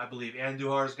gone. I believe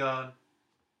Andujar's gone.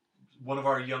 One of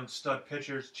our young stud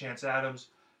pitchers, Chance Adams,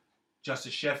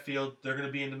 Justice Sheffield, they're going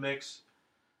to be in the mix.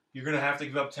 You're going to have to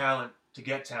give up talent to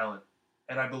get talent.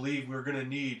 And I believe we're going to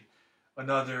need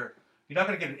another. You're not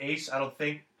going to get an ace, I don't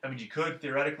think. I mean, you could,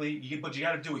 theoretically, but you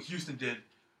got to do what Houston did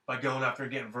by going after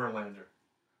and getting Verlander.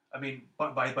 I mean,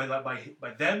 by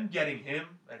them getting him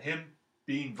and him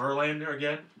being Verlander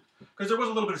again, because there was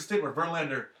a little bit of stint where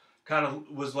Verlander kind of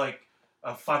was like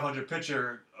a 500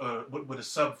 pitcher with a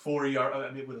sub-4 ERA,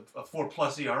 I mean, with a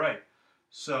 4+ ERA.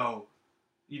 So,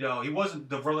 he wasn't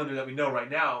the Verlander that we know right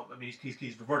now. I mean,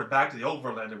 he's reverted back to the old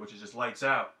Verlander, which is just lights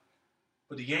out.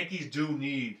 But the Yankees do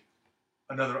need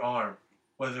another arm,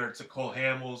 whether it's a Cole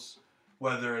Hamels,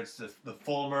 whether it's the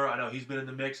Fulmer. I know he's been in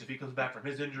the mix if he comes back from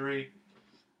his injury.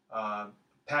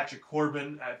 Patrick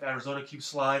Corbin at Arizona keeps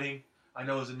sliding. I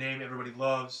know is a name everybody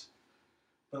loves.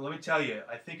 But let me tell you,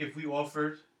 I think if we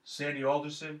offered Sandy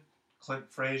Alderson, Clint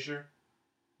Frazier,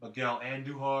 Miguel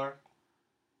Andujar,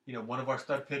 one of our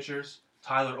stud pitchers,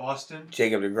 Tyler Austin.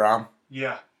 Jacob deGrom.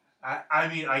 Yeah. I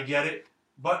mean, I get it.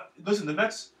 But listen, the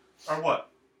Mets are what?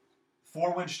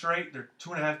 4 wins straight. They're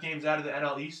 2.5 games out of the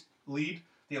NL East lead.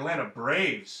 The Atlanta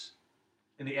Braves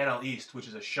in the NL East, which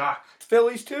is a shock.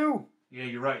 Phillies too. Yeah,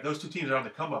 you're right. Those two teams are on the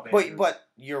come up. But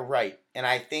you're right, and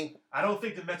I don't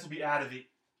think the Mets will be out of it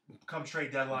come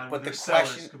trade deadline. But they're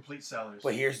complete sellers.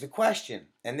 But here's the question,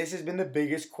 and this has been the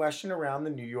biggest question around the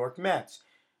New York Mets: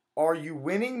 are you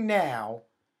winning now,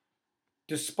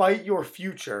 despite your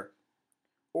future,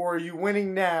 or are you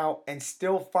winning now and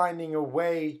still finding a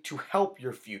way to help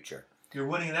your future? You're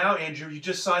winning now, Andrew. You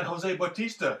just signed Jose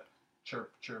Bautista.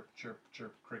 Chirp, chirp, chirp,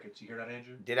 chirp, crickets. You hear that,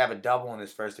 Andrew? Did have a double in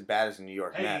his first at bat as a New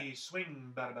York Met. Hey,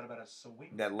 swing, bada,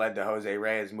 swing. That led to Jose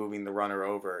Reyes moving the runner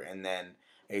over and then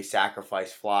a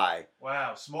sacrifice fly.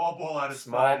 Wow, small ball out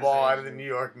of the New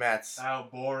York Mets. How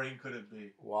boring could it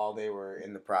be? While they were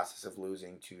in the process of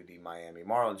losing to the Miami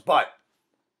Marlins. But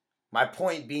my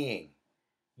point being,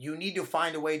 you need to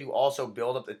find a way to also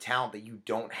build up the talent that you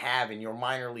don't have in your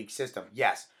minor league system.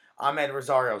 Yes, Ahmed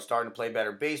Rosario starting to play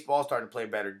better baseball, starting to play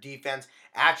better defense,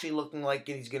 actually looking like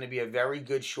he's going to be a very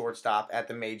good shortstop at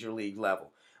the major league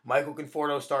level. Michael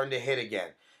Conforto starting to hit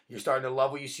again. You're starting to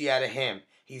love what you see out of him.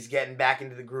 He's getting back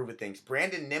into the groove of things.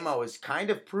 Brandon Nimmo is kind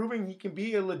of proving he can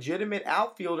be a legitimate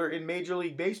outfielder in Major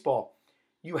League Baseball.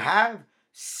 You have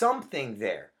something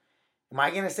there. Am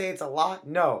I going to say it's a lot?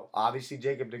 No. Obviously,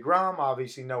 Jacob deGrom.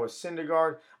 Obviously, Noah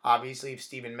Syndergaard. Obviously, if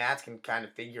Steven Matz can kind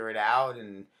of figure it out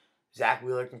and Zach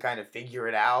Wheeler can kind of figure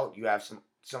it out, you have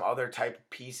some other type of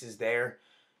pieces there.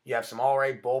 You have some all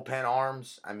right bullpen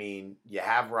arms. I mean, you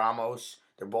have Ramos.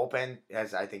 Their bullpen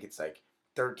has, I think it's like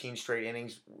 13 straight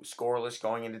innings scoreless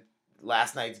going into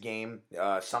last night's game.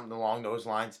 Something along those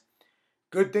lines.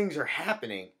 Good things are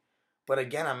happening. But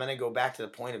again, I'm going to go back to the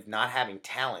point of not having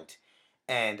talent.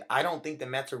 And I don't think the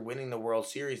Mets are winning the World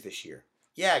Series this year.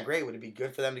 Yeah, great. Would it be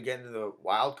good for them to get into the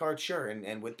wild card? Sure.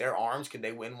 And with their arms, could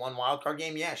they win one wild card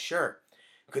game? Yeah, sure.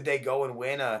 Could they go and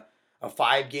win a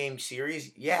 5-game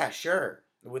series? Yeah, sure.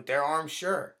 With their arms,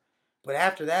 sure. But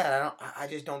after that, I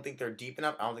just don't think they're deep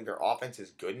enough. I don't think their offense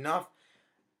is good enough.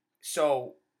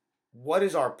 So what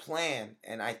is our plan?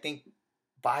 And I think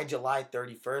by July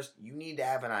 31st, you need to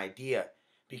have an idea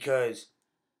because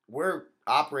we're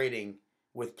operating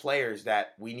with players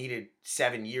that we needed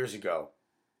 7 years ago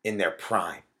in their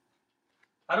prime.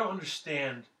 I don't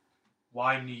understand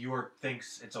why New York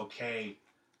thinks it's okay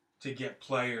to get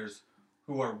players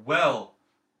who are well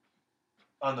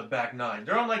on the back nine.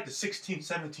 They're on like the 16th,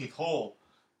 17th hole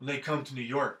when they come to New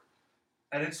York.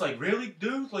 And it's like, really,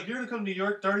 dude? Like, you're going to come to New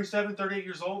York 37, 38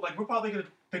 years old? Like, we're probably going to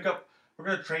we're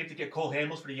going to trade to get Cole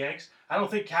Hamels for the Yanks. I don't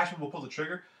think Cashman will pull the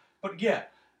trigger. But yeah,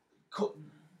 Cole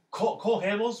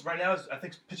Hamels right now is, I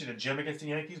think, pitching a gem against the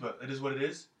Yankees, but it is what it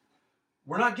is.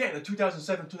 We're not getting the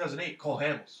 2007, 2008 Cole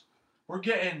Hamels. We're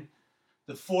getting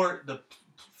the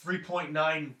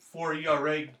 3.94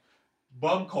 ERA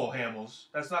bum Cole Hamels.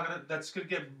 That's gonna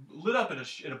get lit up in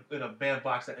a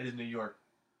bandbox that is New York.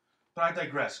 But I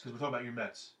digress because we're talking about your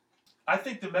Mets. I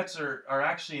think the Mets are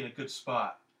actually in a good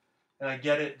spot. And I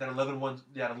get it, that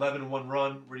 11-1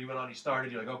 run where you went on, you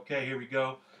started, you're like, okay, here we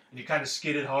go. And you kind of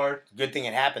skidded hard. Good thing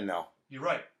it happened, though. You're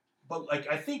right. But, like,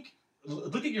 I think,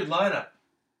 look at your lineup.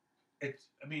 It's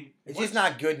just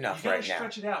not good enough right now. You got to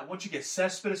stretch it out. Once you get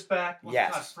Cespedes back, once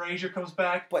Todd Frazier comes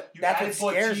back, but you that's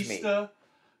what scares Bautista,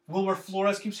 me. Wilmer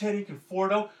Flores keeps hitting,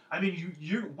 Conforto. I mean,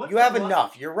 you have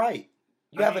enough. You're right.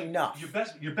 You have enough.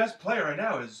 Your best player right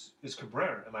now is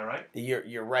Cabrera. Am I right?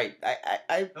 You're right. I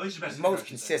at least your best most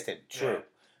consistent. True. Yeah.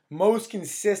 Most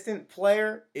consistent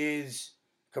player is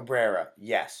Cabrera.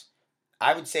 Yes.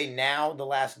 I would say now the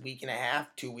last week and a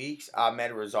half, 2 weeks,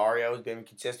 Ahmed Rosario has been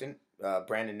consistent.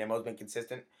 Brandon Nimmo's been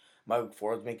consistent. Michael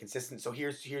Conforto's been consistent. So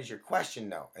here's your question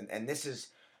though, and this is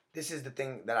the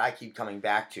thing that I keep coming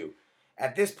back to.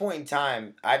 At this point in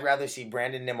time, I'd rather see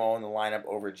Brandon Nimmo in the lineup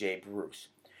over Jay Bruce.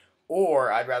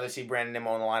 Or I'd rather see Brandon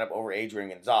Nimmo in the lineup over Adrian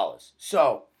Gonzalez.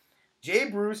 So, Jay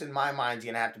Bruce, in my mind, is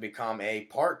going to have to become a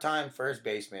part-time first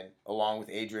baseman along with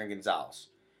Adrian Gonzalez.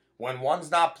 When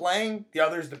one's not playing, the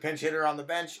other's the pinch hitter on the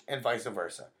bench, and vice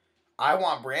versa. I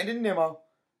want Brandon Nimmo,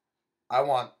 I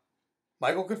want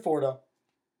Michael Conforto,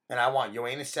 and I want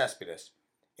Yoenis Cespedes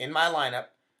in my lineup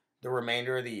the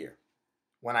remainder of the year.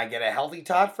 When I get a healthy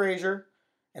Todd Frazier,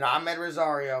 and Ahmed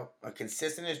Rosario, a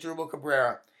consistent Asdrubal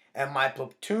Cabrera, and my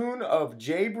platoon of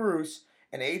Jay Bruce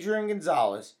and Adrian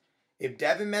Gonzalez, if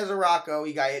Devin Mesoraco,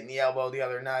 he got hit in the elbow the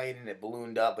other night and it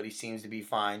ballooned up, but he seems to be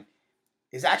fine,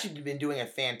 has actually been doing a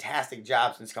fantastic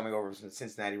job since coming over from the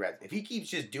Cincinnati Reds. If he keeps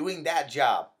just doing that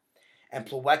job and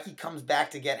Plawecki comes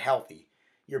back to get healthy,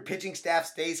 your pitching staff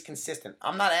stays consistent.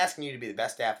 I'm not asking you to be the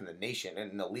best staff in the nation,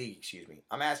 in the league, excuse me.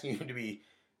 I'm asking you to be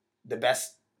the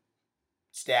best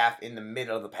staff in the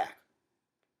middle of the pack.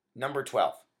 Number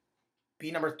 12.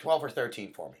 Be number 12 or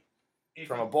 13 for me.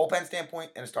 From a bullpen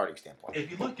standpoint and a starting standpoint. If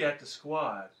you look at the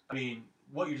squad, I mean,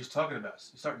 what you're just talking about,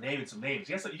 you start naming some names.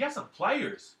 You got some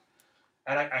players.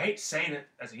 And I hate saying it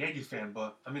as a Yankees fan,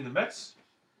 but, I mean, the Mets,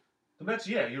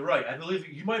 yeah, you're right. I believe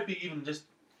you might be even just,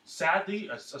 sadly,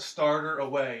 a starter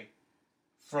away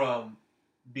from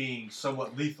being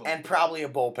somewhat lethal. And probably a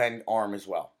bullpen arm as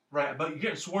well. Right, but you're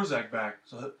getting Swarzak back,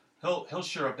 so he'll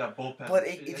shore up that bullpen. But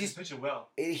it just pitching well.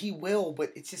 He will,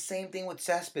 but it's the same thing with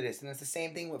Cespedes, and it's the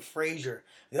same thing with Frazier.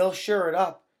 They'll shore it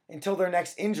up until their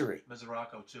next injury.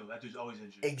 Mesoraco too. That dude's always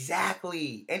injured.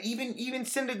 Exactly, and even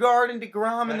Syndergaard and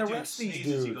deGrom and the rest of these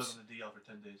dudes. He goes on the DL for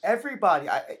 10 days. Everybody,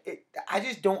 I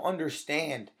just don't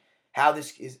understand how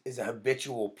this is a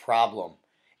habitual problem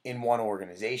in one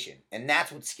organization, and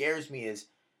that's what scares me. Is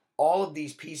all of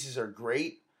these pieces are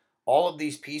great. All of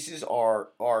these pieces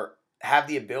are have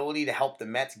the ability to help the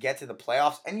Mets get to the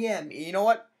playoffs. And yeah, you know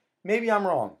what? Maybe I'm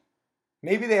wrong.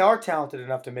 Maybe they are talented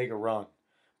enough to make a run.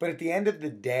 But at the end of the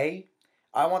day,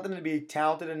 I want them to be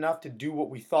talented enough to do what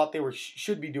we thought they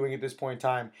should be doing at this point in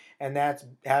time, and that's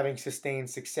having sustained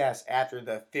success after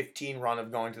the 15 run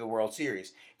of going to the World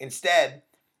Series. Instead,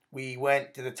 we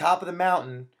went to the top of the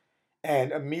mountain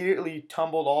and immediately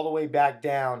tumbled all the way back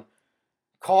down,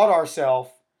 caught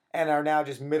ourselves, and are now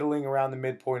just middling around the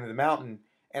midpoint of the mountain.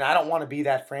 And I don't want to be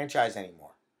that franchise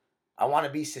anymore. I want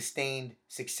to be sustained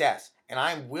success. And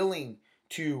I'm willing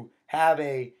to have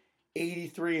a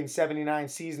 83 and 79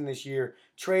 season this year,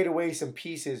 trade away some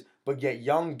pieces, but get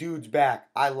young dudes back.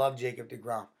 I love Jacob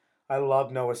deGrom. I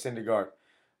love Noah Syndergaard.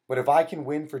 But if I can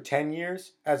win for 10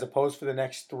 years as opposed for the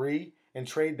next 3 and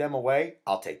trade them away,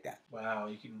 I'll take that. Wow,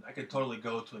 I could totally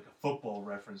go to like a football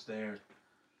reference there.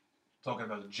 Talking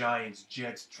about the Giants,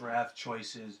 Jets draft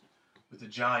choices, with the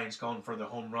Giants going for the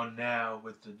home run now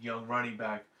with the young running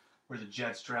back, where the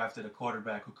Jets drafted a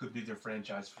quarterback who could be their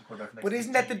franchise quarterback for the next But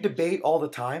isn't that the 15 years. debate all the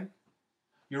time?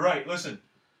 You're right. Listen,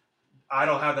 I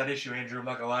don't have that issue, Andrew. I'm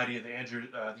not gonna lie to you.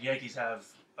 The Yankees have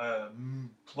a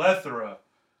plethora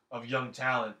of young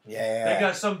talent. Yeah. They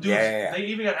got some dudes. Yeah. They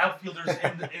even got outfielders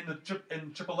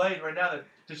in AAA right now that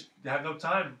just have no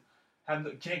time.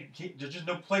 There's just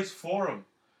no place for them.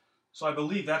 So I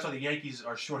believe that's why the Yankees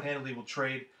are shorthandedly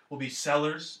will be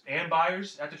sellers and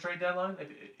buyers at the trade deadline,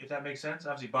 if that makes sense.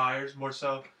 Obviously buyers more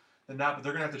so than not, but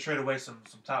they're gonna have to trade away some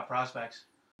top prospects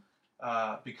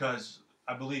because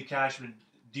I believe Cashman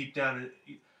deep down.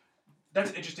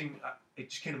 That's interesting. It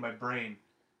just came to my brain.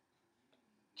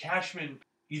 Cashman,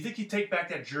 you think he'd take back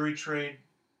that Drury trade,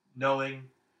 knowing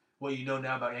what you know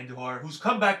now about Andujar, who's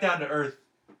come back down to earth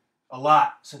a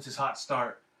lot since his hot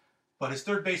start, but his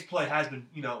third base play has been,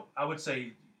 I would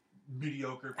say,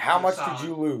 mediocre. How much solid. did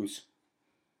you lose?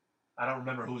 I don't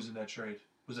remember who was in that trade.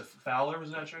 Was it Fowler was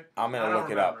in that trade? I'm going I to don't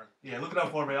look it up. remember. Yeah, look it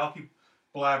up for me. I'll keep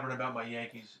blabbering about my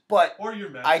Yankees. But or your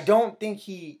Mets. I don't think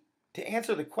to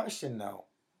answer the question though,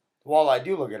 while I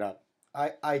do look it up,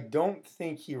 I don't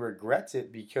think he regrets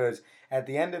it because at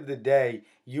the end of the day,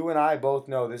 you and I both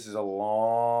know this is a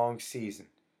long season.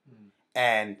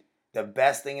 And the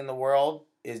best thing in the world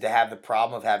is to have the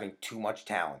problem of having too much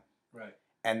talent. Right.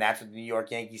 And that's what the New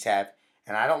York Yankees have.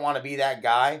 And I don't want to be that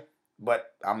guy,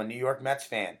 but I'm a New York Mets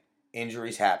fan.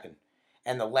 Injuries happen.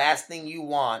 And the last thing you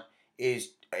want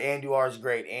is Andujar's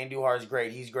great. Andujar's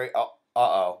great. He's great.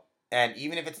 Uh-oh. And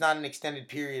even if it's not an extended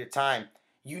period of time,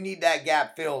 you need that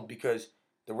gap filled because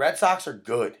the Red Sox are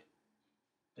good.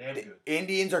 Damn good. The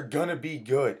Indians are going to be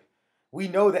good. We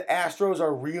know the Astros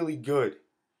are really good.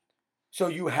 So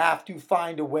you have to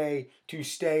find a way to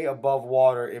stay above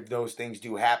water if those things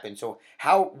do happen. So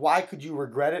why could you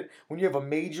regret it when you have a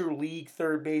major league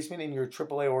third baseman in your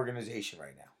AAA organization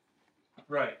right now?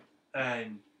 Right.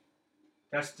 And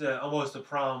that's almost the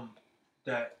problem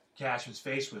that Cashman's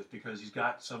faced with because he's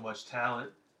got so much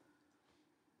talent.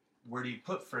 Where do you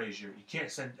put Frazier? You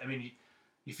can't send. I mean,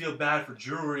 you feel bad for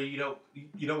Drury. You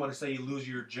don't want to say you lose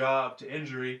your job to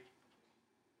injury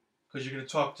because you're going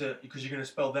to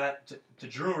spell that to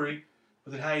Drury.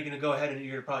 But then how are you going to go ahead and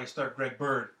you're going to probably start Greg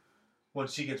Bird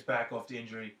once he gets back off the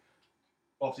injury,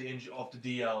 off the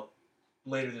DL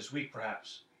later this week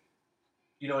perhaps.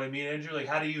 You know what I mean, Andrew? Like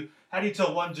how do you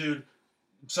tell one dude,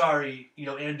 sorry,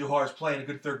 Andujar's playing a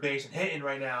good third base and hitting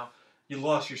right now. You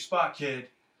lost your spot, kid.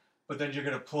 But then you're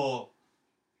going to pull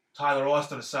Tyler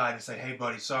Austin aside and say, hey,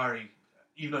 buddy, sorry.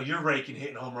 Even though you're raking,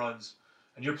 hitting home runs,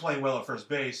 and you're playing well at first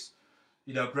base,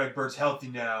 Greg Bird's healthy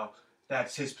now.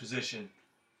 That's his position.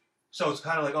 So it's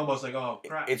kind of like almost like, oh,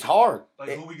 crap. It's hard. Like,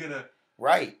 who are we going to...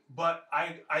 Right. But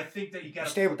I think that you got to...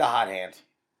 Stay with the hot hand.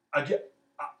 I'm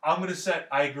going to say...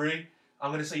 I agree.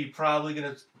 I'm going to say you're probably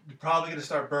going to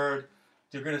start Bird.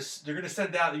 They're going to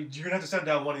send down... You're going to have to send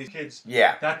down one of these kids.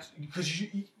 Yeah. That's... Because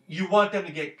you want them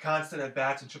to get constant at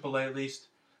bats in AAA at least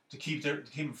to keep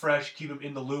them fresh, keep them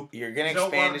in the loop. You're going to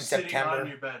expand in September, on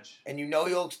your bench. And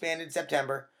you'll expand in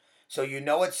September. So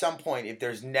at some point, if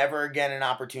there's never again an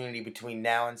opportunity between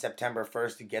now and September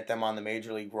 1st to get them on the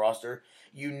Major League roster,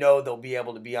 they'll be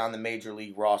able to be on the Major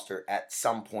League roster at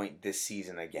some point this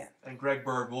season again. And Greg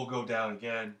Bird will go down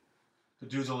again. The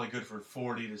dude's only good for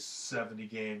 40 to 70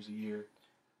 games a year.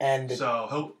 And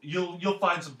so you'll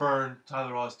find some burn,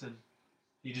 Tyler Austin.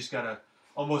 You just gotta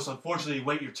almost, unfortunately,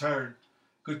 wait your turn.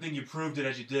 Good thing you proved it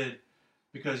as you did,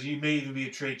 because you may even be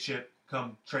a trade chip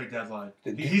come trade deadline.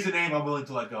 He's a name I'm willing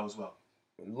to let go as well.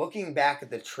 Looking back at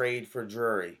the trade for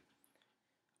Drury,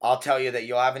 I'll tell you that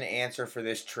you'll have an answer for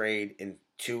this trade in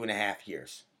 2.5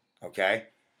 years. Okay?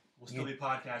 We'll still be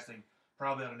podcasting,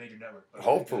 probably on a major network.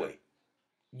 Hopefully.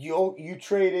 You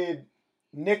traded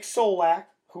Nick Solak,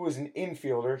 who is an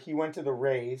infielder, he went to the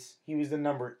Rays. He was the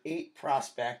number 8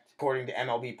 prospect, according to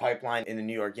MLB Pipeline, in the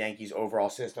New York Yankees overall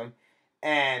system.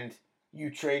 And you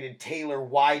traded Taylor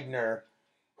Widener,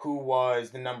 who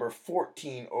was the number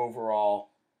 14 overall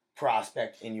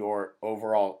prospect in your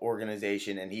overall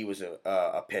organization, and he was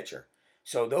a pitcher.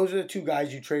 So those are the two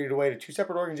guys you traded away to two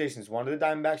separate organizations, one to the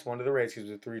Diamondbacks, one to the Rays, because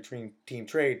it was a 3-team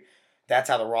trade. That's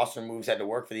how the roster moves had to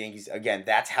work for the Yankees. Again,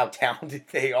 that's how talented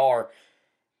they are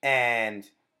and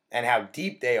how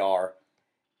deep they are.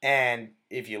 And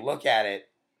if you look at it,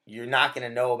 you're not going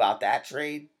to know about that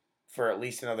trade for at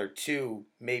least another 2,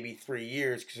 maybe 3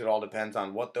 years, because it all depends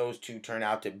on what those two turn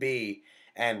out to be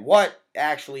and what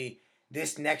actually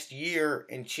this next year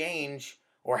and change,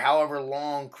 or however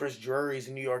long Chris Drury's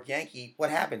a New York Yankee, what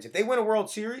happens? If they win a World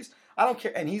Series, I don't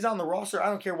care, and he's on the roster, I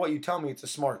don't care what you tell me, it's a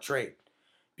smart trade.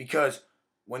 Because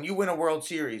when you win a World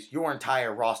Series, your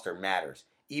entire roster matters.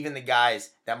 Even the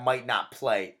guys that might not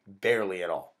play barely at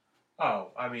all.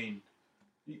 Oh, I mean,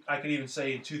 I could even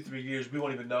say in 2-3 years, we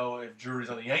won't even know if Drury's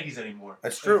on the Yankees anymore.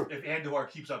 That's true. If Andujar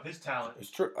keeps up his talent.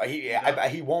 It's true.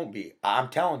 He won't be. I'm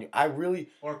telling you.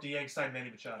 Or if the Yankees sign Manny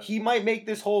Machado. He might make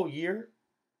this whole year,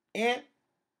 and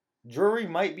Drury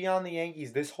might be on the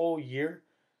Yankees this whole year,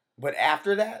 but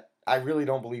after that, I really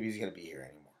don't believe he's going to be here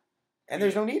anymore. And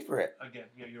there's no need for it. Again,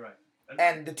 yeah, you're right.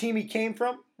 And the team he came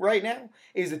from right now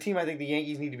is the team I think the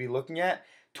Yankees need to be looking at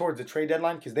towards the trade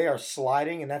deadline, because they are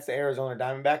sliding, and that's the Arizona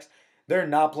Diamondbacks. They're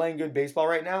not playing good baseball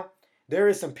right now. There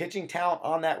is some pitching talent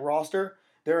on that roster.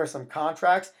 There are some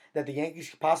contracts that the Yankees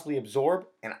could possibly absorb.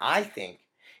 And I think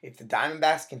if the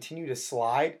Diamondbacks continue to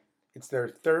slide, it's their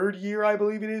 3rd year, I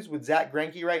believe it is, with Zach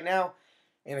Greinke right now,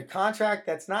 in a contract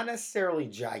that's not necessarily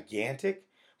gigantic,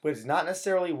 but it's not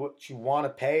necessarily what you want to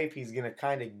pay if he's going to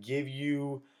kind of give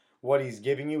you what he's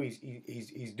giving you.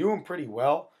 He's doing pretty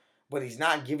well, but he's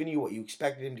not giving you what you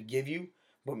expected him to give you.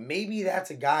 But maybe that's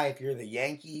a guy, if you're the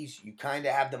Yankees, you kind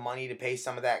of have the money to pay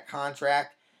some of that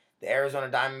contract. The Arizona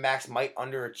Diamondbacks might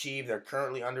underachieve. They're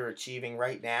currently underachieving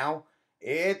right now.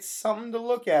 It's something to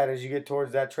look at as you get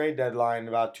towards that trade deadline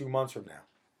about 2 months from now.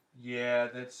 Yeah,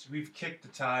 we've kicked the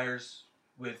tires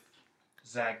with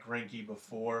Zach Greinke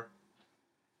before,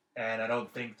 and I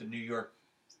don't think the New York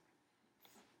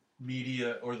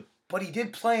media or the But he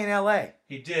did play in L.A.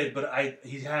 He did, but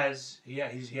he has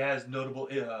notable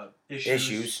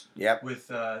issues. Yep.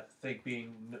 With think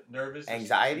being nervous,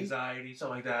 anxiety,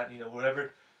 something like that.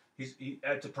 Whatever.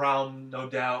 That's a problem, no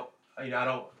doubt. I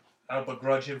don't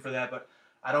begrudge him for that, but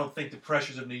I don't think the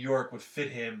pressures of New York would fit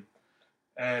him.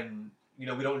 And we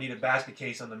don't need a basket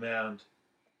case on the mound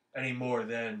any more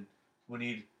than we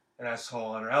need an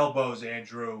asshole on our elbows,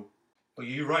 Andrew. But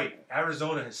you're right.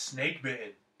 Arizona has snake bitten.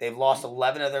 They've lost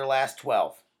 11 of their last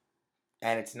 12,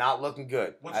 and it's not looking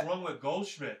good. What's wrong with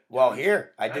Goldschmidt? Well,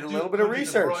 I did a little bit of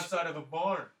research. The broadside of a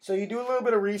barn. So you do a little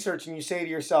bit of research, and you say to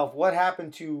yourself, what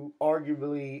happened to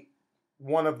arguably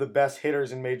one of the best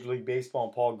hitters in Major League Baseball,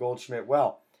 Paul Goldschmidt?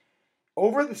 Well,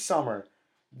 over the summer,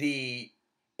 the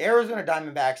Arizona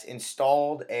Diamondbacks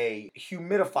installed a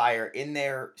humidifier in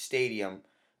their stadium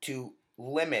to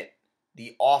limit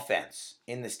the offense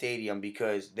in the stadium,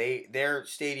 because their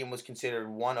stadium was considered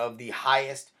one of the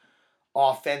highest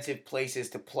offensive places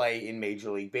to play in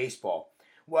Major League Baseball.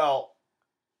 Well,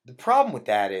 the problem with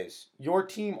that is your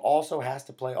team also has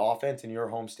to play offense in your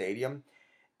home stadium,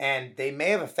 and they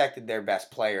may have affected their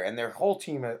best player and their whole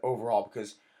team overall,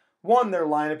 because one, their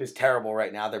lineup is terrible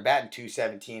right now. They're batting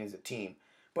 .217 as a team.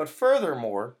 But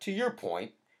furthermore, to your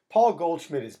point, Paul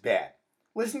Goldschmidt is bad.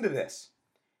 Listen to this.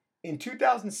 In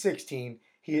 2016,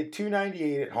 he hit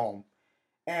 .298 at home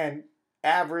and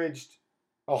averaged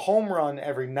a home run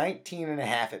every 19 and a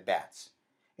half at bats.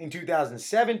 In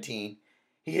 2017,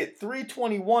 he hit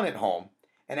 .321 at home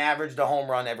and averaged a home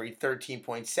run every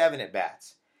 13.7 at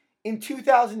bats. In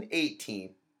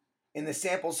 2018, in the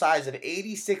sample size of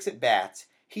 86 at bats,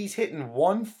 he's hitting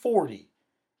 .140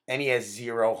 and he has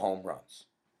 0 home runs.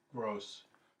 Gross.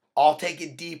 I'll take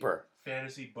it deeper.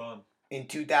 Fantasy bum. In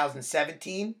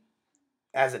 2017,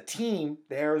 as a team,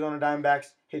 the Arizona Diamondbacks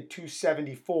hit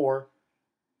 .274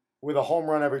 with a home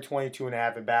run every 22 and a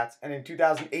half at bats. And in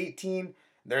 2018,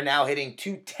 they're now hitting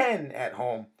 .210 at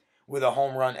home with a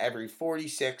home run every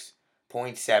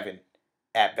 46.7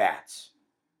 at bats.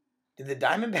 Did the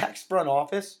Diamondbacks front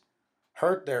office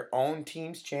hurt their own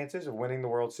team's chances of winning the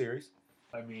World Series?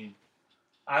 I mean,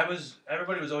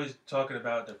 everybody was always talking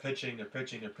about their pitching.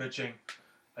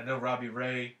 I know Robbie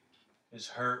Ray is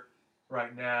hurt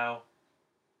right now.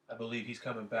 I believe he's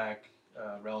coming back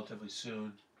relatively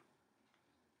soon.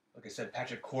 Like I said,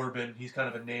 Patrick Corbin, he's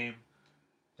kind of a name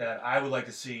that I would like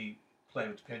to see play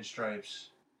with the Pinstripes.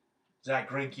 Zach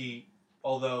Greinke,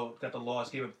 although got the loss,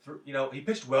 gave up. He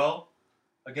pitched well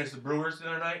against the Brewers the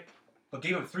other night, but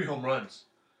gave up 3 home runs,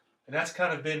 and that's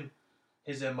kind of been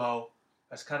his MO.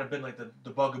 That's kind of been like the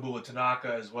bugaboo with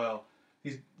Tanaka as well.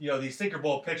 These sinker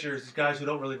ball pitchers, these guys who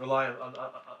don't really rely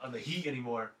on the heat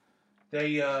anymore.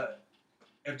 They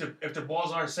if the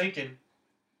balls aren't sinking,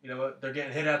 they're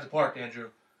getting hit out the park, Andrew.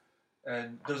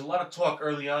 And there's a lot of talk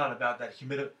early on about that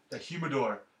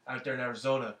humidor out there in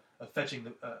Arizona affecting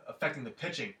the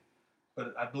pitching,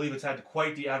 but I believe it's had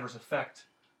quite the adverse effect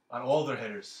on all their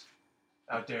hitters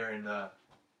out there in the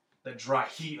dry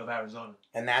heat of Arizona.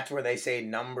 And that's where they say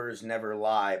numbers never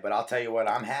lie. But I'll tell you what,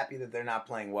 I'm happy that they're not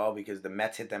playing well because the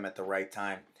Mets hit them at the right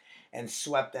time and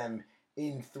swept them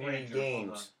in 3 Andrew,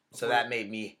 games. So that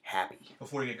made me happy.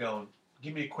 Before you get going,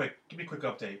 give me a quick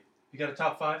update. You got a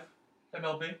top 5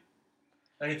 MLB?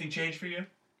 Anything change for you?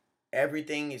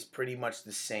 Everything is pretty much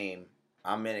the same.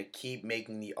 I'm going to keep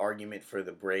making the argument for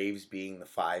the Braves being the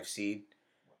 5 seed.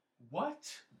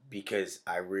 What? Because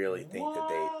I really think that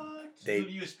they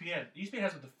ESPN. ESPN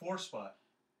has it the 4 spot.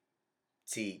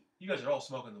 See, you guys are all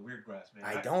smoking the weird grass, man.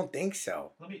 I don't think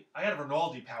so. I got a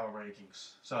Rinaldi power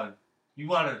rankings, son. You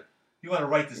wanna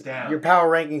write this down. Your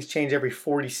power rankings change every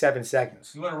 47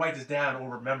 seconds. You wanna write this down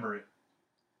or remember it.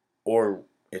 Or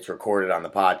it's recorded on the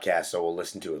podcast, so we'll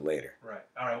listen to it later. Right.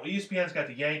 All right. Well, ESPN's got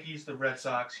the Yankees, the Red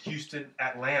Sox, Houston,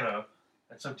 Atlanta,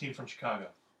 and some team from Chicago.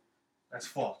 That's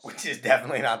false. Which is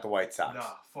definitely not the White Sox.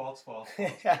 Nah, false.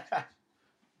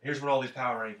 Here's Rinaldi's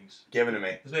power rankings. Give it to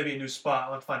me. This may be a new spot.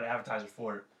 I'll have to find an advertiser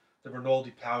for it. The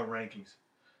Rinaldi power rankings.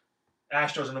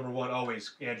 Astros are number 1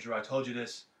 always, Andrew. I told you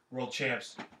this. World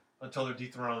champs until they're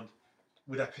dethroned.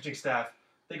 With that pitching staff,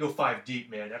 they go 5 deep,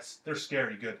 man. They're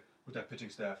scary good with that pitching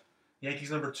staff.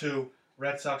 Yankees number 2,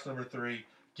 Red Sox number 3.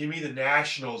 Give me the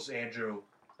Nationals, Andrew,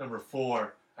 number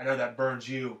 4. I know that burns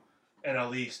you,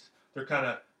 NL East. They're kind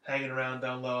of hanging around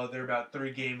down low. They're about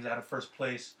 3 games out of first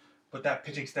place, but that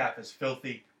pitching staff is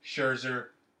filthy. Scherzer,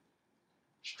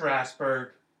 Strasburg,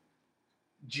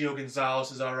 Gio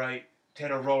Gonzalez is all right.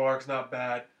 Tanner Roark's not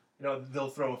bad. They'll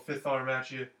throw a 5th arm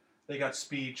at you. They got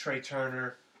speed. Trey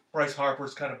Turner, Bryce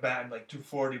Harper's kind of batting like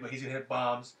 240, but he's gonna hit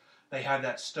bombs. They have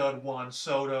that stud Juan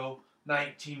Soto,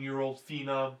 19-year-old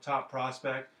phenom, top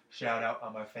prospect. Shout out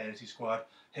on my fantasy squad.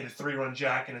 Hit a 3-run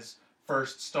jack in his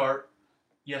first start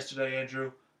yesterday,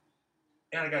 Andrew.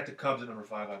 And I got the Cubs at number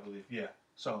 5, I believe. Yeah.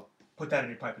 So put that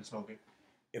in your pipe and smoke it.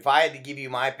 If I had to give you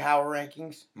my power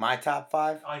rankings, my top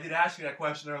 5, I did ask you that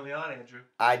question early on, Andrew.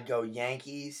 I'd go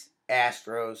Yankees,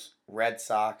 Astros, Red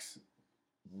Sox,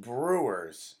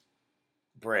 Brewers,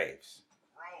 Braves.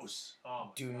 Gross.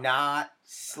 Oh, Do not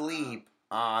sleep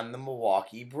on the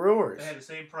Milwaukee Brewers. They had the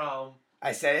same problem.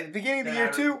 I said at the beginning of the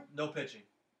year, too. No pitching.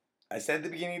 I said at the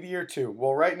beginning of the year, too.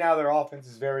 Well, right now their offense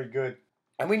is very good.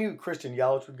 And we knew Christian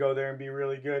Yelich would go there and be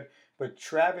really good. But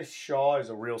Travis Shaw is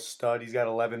a real stud. He's got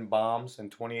 11 bombs and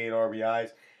 28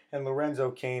 RBIs. And Lorenzo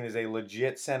Cain is a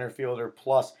legit center fielder.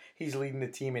 Plus, he's leading the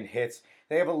team in hits.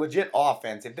 They have a legit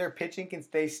offense. If their pitching can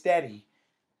stay steady,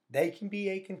 they can be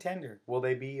a contender. Will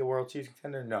they be a World Series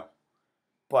contender? No.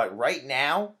 But right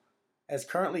now, as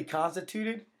currently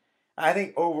constituted, I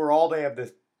think overall they have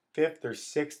the 5th or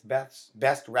 6th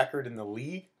best record in the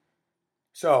league.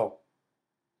 So,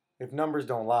 if numbers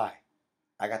don't lie,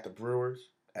 I got the Brewers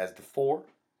as the 4,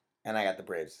 and I got the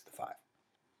Braves as the 5.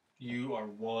 You are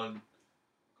one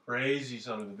crazy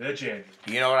son of a bitch, Andrew.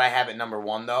 You know what I have at number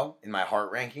 1, though, in my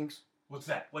heart rankings? What's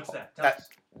that? Tell us.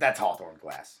 That's Hawthorne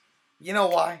Glass. You know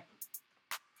why?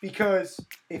 Because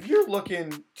if you're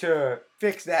looking to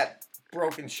fix that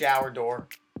Broken shower door,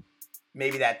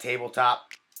 maybe that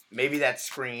tabletop, maybe that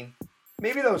screen,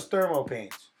 maybe those thermo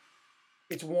panes,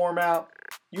 it's warm out,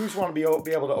 you just want to be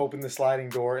able to open the sliding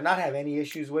door and not have any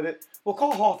issues with it, well,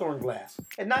 call Hawthorne Glass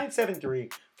at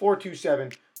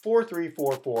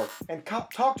 973-427-4344 and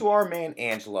talk to our man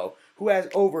Angelo, who has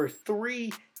over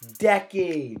 3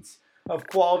 decades of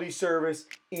quality service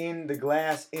in the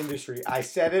glass industry. I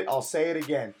said it, I'll say it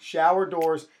again. Shower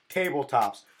doors,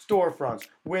 tabletops, storefronts,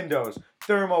 windows,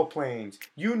 thermoplanes,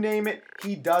 you name it,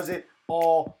 he does it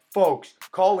all. Folks,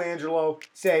 call Angelo,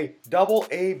 say Double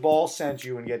A Ball sent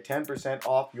you and get 10%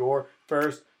 off your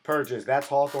first purchase. That's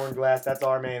Hawthorne Glass, that's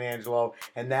our man Angelo,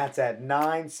 and that's at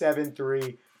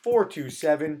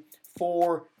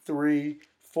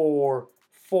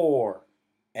 973-427-4344.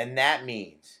 And that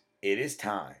means it is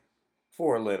time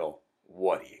for a little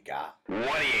What Do You Got?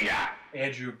 What do you got?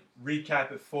 Andrew,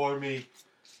 recap it for me.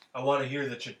 I want to hear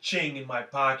the cha-ching in my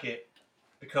pocket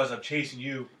because I'm chasing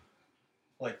you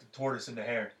like the tortoise in the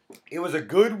hare. It was a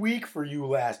good week for you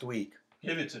last week.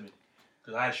 Give it to me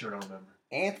because I sure don't remember.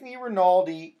 Anthony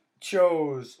Rinaldi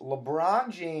chose LeBron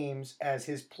James as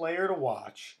his player to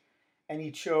watch, and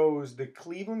he chose the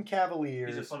Cleveland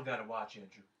Cavaliers. He's a fun guy to watch,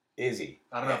 Andrew. Is he?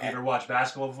 I don't know if you ever watched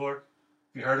basketball before.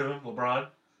 If you heard of him, LeBron,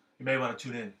 you may want to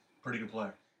tune in. Pretty good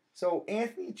player. So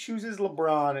Anthony chooses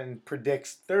LeBron and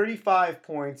predicts 35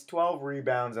 points, 12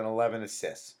 rebounds, and 11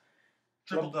 assists.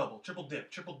 Triple-double, triple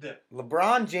dip.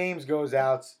 LeBron James goes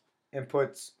out and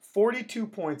puts 42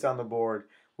 points on the board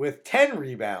with 10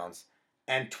 rebounds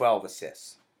and 12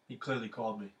 assists. He clearly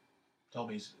called me. Told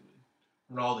me,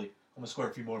 Ronaldo, I'm going to score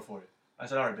a few more for you. I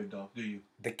said, all right, big dog, do you?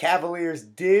 The Cavaliers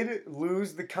did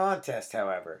lose the contest,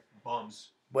 however. Bums.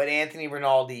 But Anthony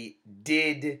Rinaldi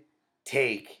did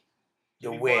take the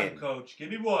Give me win. one, coach. Give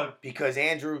me one. Because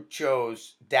Andrew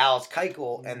chose Dallas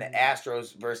Keuchel and the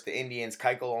Astros versus the Indians.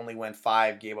 Keuchel only went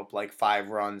 5, gave up like 5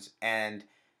 runs, and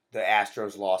the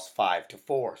Astros lost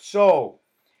 5-4. So,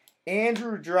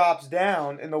 Andrew drops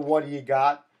down in the what do you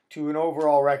got to an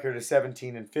overall record of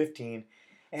 17-15,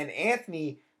 and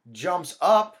Anthony jumps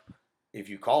up, if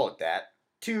you call it that,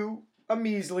 to a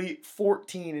measly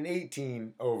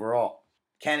 14-18 overall.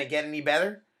 Can it get any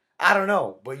better? I don't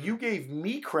know, but you gave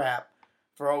me crap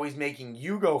for always making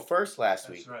you go first last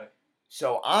week. That's right.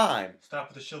 So I'm Stop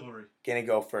with the chivalry. going to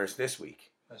go first this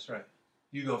week. That's right.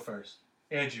 You go first.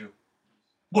 Andrew,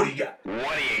 what do you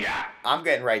got? I'm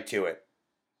getting right to it.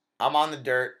 I'm on the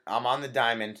dirt. I'm on the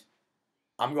diamond.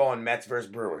 I'm going Mets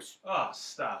versus Brewers. Oh,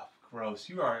 stop. Gross.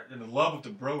 You are in love with the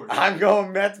Brewers. I'm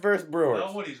going Mets versus Brewers.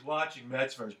 Nobody's watching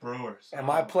Mets versus Brewers. And Oh,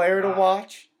 my player to God.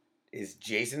 watch is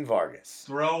Jason Vargas.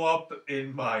 Throw up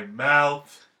in my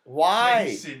mouth. Why?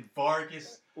 Jason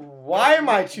Vargas. Why am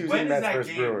I When choosing is Mets that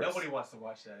versus game? Brewers? Nobody wants to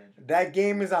watch that, Andrew. That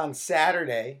game is on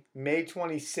Saturday, May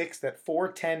 26th at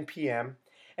 4:10 p.m.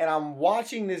 And I'm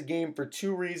watching this game for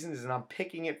 2 reasons, and I'm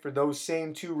picking it for those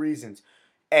same 2 reasons.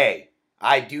 A,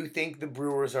 I do think the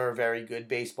Brewers are a very good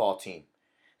baseball team.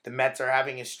 The Mets are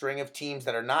having a string of teams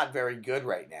that are not very good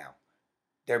right now.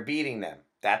 They're beating them.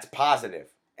 That's positive.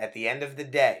 At the end of the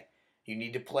day, you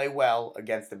need to play well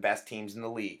against the best teams in the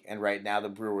league. And right now, the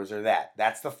Brewers are that.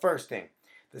 That's the first thing.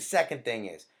 The second thing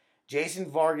is, Jason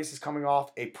Vargas is coming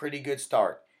off a pretty good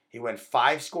start. He went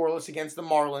 5 scoreless against the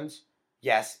Marlins.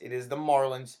 Yes, it is the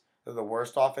Marlins. They're the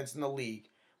worst offense in the league.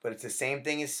 But it's the same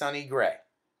thing as Sonny Gray.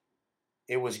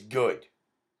 It was good.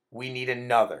 We need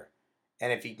another.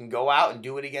 And if he can go out and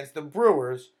do it against the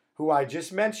Brewers, who I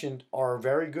just mentioned are a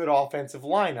very good offensive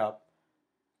lineup,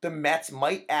 the Mets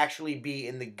might actually be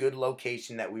in the good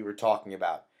location that we were talking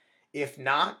about. If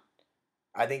not,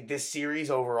 I think this series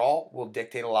overall will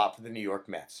dictate a lot for the New York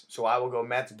Mets. So I will go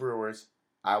Mets Brewers.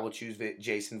 I will choose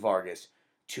Jason Vargas.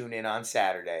 Tune in on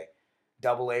Saturday.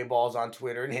 Double A balls on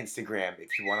Twitter and Instagram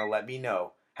if you want to let me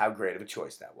know how great of a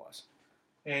choice that was.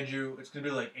 Andrew, it's going to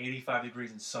be like 85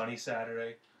 degrees and sunny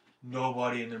Saturday.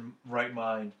 Nobody in their right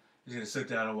mind is going to sit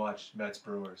down and watch Mets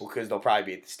Brewers. Because they'll probably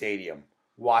be at the stadium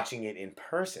watching it in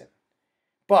person.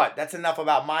 But that's enough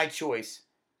about my choice.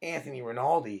 Anthony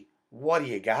Rinaldi, what do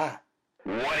you got?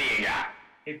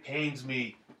 It pains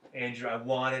me, Andrew. I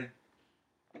want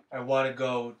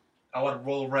to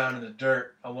roll around in the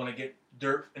dirt. I want to get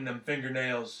dirt in them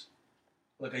fingernails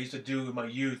like I used to do in my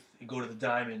youth and go to the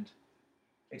diamond.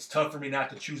 It's tough for me not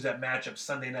to choose that matchup,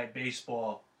 Sunday Night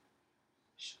Baseball.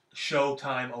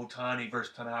 Showtime Otani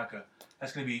versus Tanaka.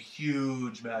 That's going to be a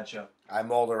huge matchup. I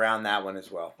mulled around that one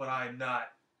as well. But I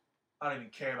don't even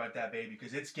care about that, baby,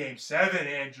 because it's Game 7,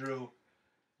 Andrew.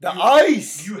 The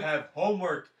ice! You have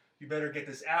homework. You better get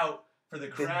this out for the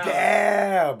The crowd.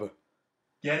 dab!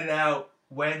 Get it out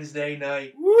Wednesday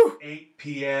night, Woo! 8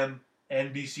 p.m.,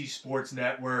 NBC Sports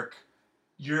Network.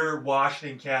 Your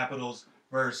Washington Capitals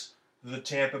versus the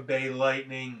Tampa Bay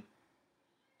Lightning.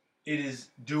 It is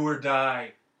do or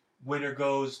die. Winner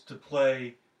goes to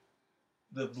play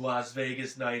the Las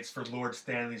Vegas Knights for Lord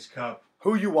Stanley's Cup.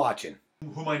 Who you watching?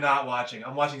 Who am I not watching?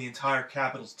 I'm watching the entire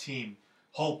Capitals team.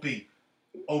 Holtby,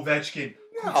 Ovechkin,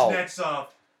 No. Kuznetsov.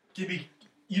 Give me,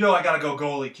 I gotta go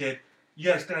goalie, kid. You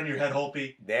gotta stand on your head,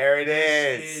 Holtby. There it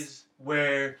This is. is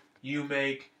where you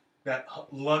make that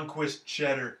Lundqvist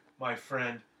cheddar, my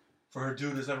friend. For her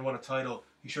dude who's never won a title,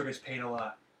 he sure gets paid a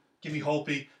lot. Give me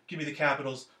Holtby. Give me the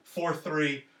Capitals.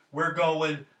 4-3. We're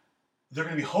going. They're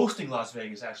going to be hosting Las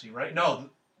Vegas, actually, right? No.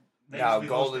 Vegas will No, be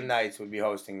Golden hosting. Knights would be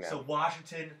hosting them. So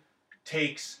Washington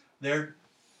takes their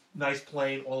nice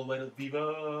plane all the way to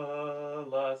Viva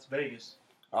Las Vegas.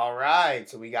 All right,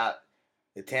 so we got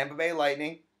the Tampa Bay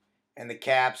Lightning and the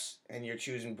Caps, and you're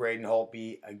choosing Braden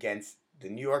Holtby against the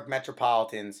New York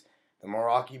Metropolitans, the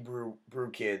Milwaukee Brew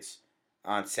Kids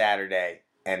on Saturday.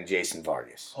 and Jason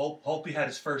Vargas. Hope he had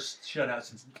his first shutout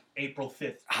since April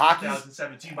 5th, Hockey's-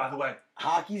 2017, by the way.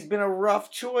 Hockey's been a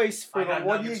rough choice for I got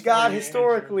what you nuggets got for you,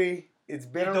 historically. It's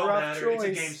been It a don't rough matter. choice.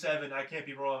 It's a Game 7. I can't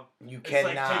be wrong. You It's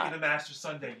cannot. like taking the Masters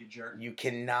Sunday, you jerk. You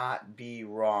cannot be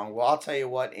wrong. Well, I'll tell you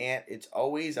what, Ant, it's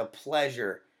always a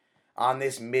pleasure on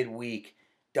this midweek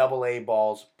AA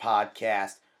Balls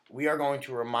podcast. We are going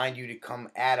to remind you to come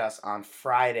at us on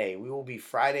Friday. We will be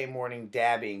Friday morning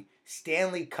dabbing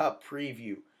Stanley Cup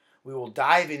preview. We will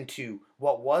dive into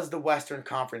what was the Western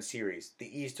Conference Series,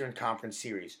 the Eastern Conference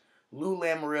Series, Lou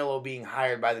Lamoriello being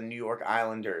hired by the New York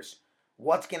Islanders.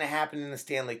 What's going to happen in the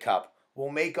Stanley Cup? We'll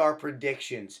make our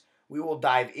predictions. We will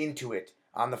dive into it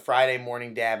on the Friday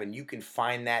morning dab, and you can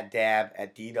find that dab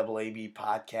at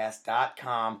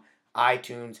DAABpodcast.com,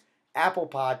 iTunes, Apple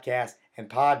Podcasts, and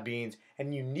Podbeans,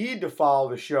 and you need to follow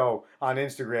the show on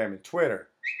Instagram and Twitter.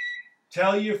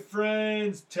 Tell your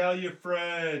friends.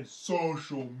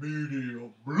 Social media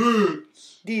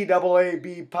blitz.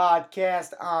 DAAB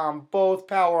Podcast on both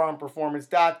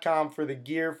PowerOnPerformance.com for the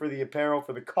gear, for the apparel,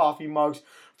 for the coffee mugs,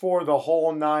 for the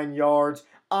whole 9 yards.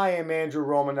 I am Andrew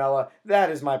Romanella. That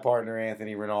is my partner,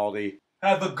 Anthony Rinaldi.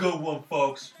 Have a good one,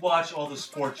 folks. Watch all the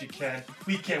sports you can.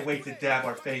 We can't wait to dab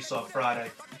our face off Friday.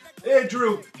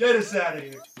 Andrew, get us out of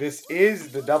here. This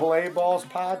is the AA Balls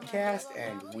Podcast,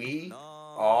 and we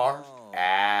are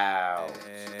out.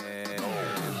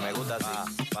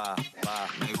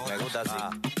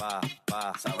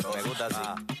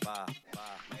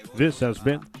 This has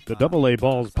been the AA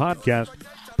Balls Podcast,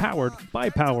 powered by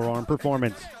Power Arm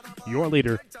Performance, your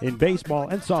leader in baseball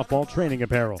and softball training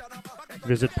apparel.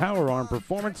 Visit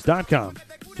PowerArmPerformance.com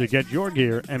to get your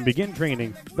gear and begin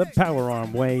training the Power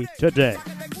Arm way today.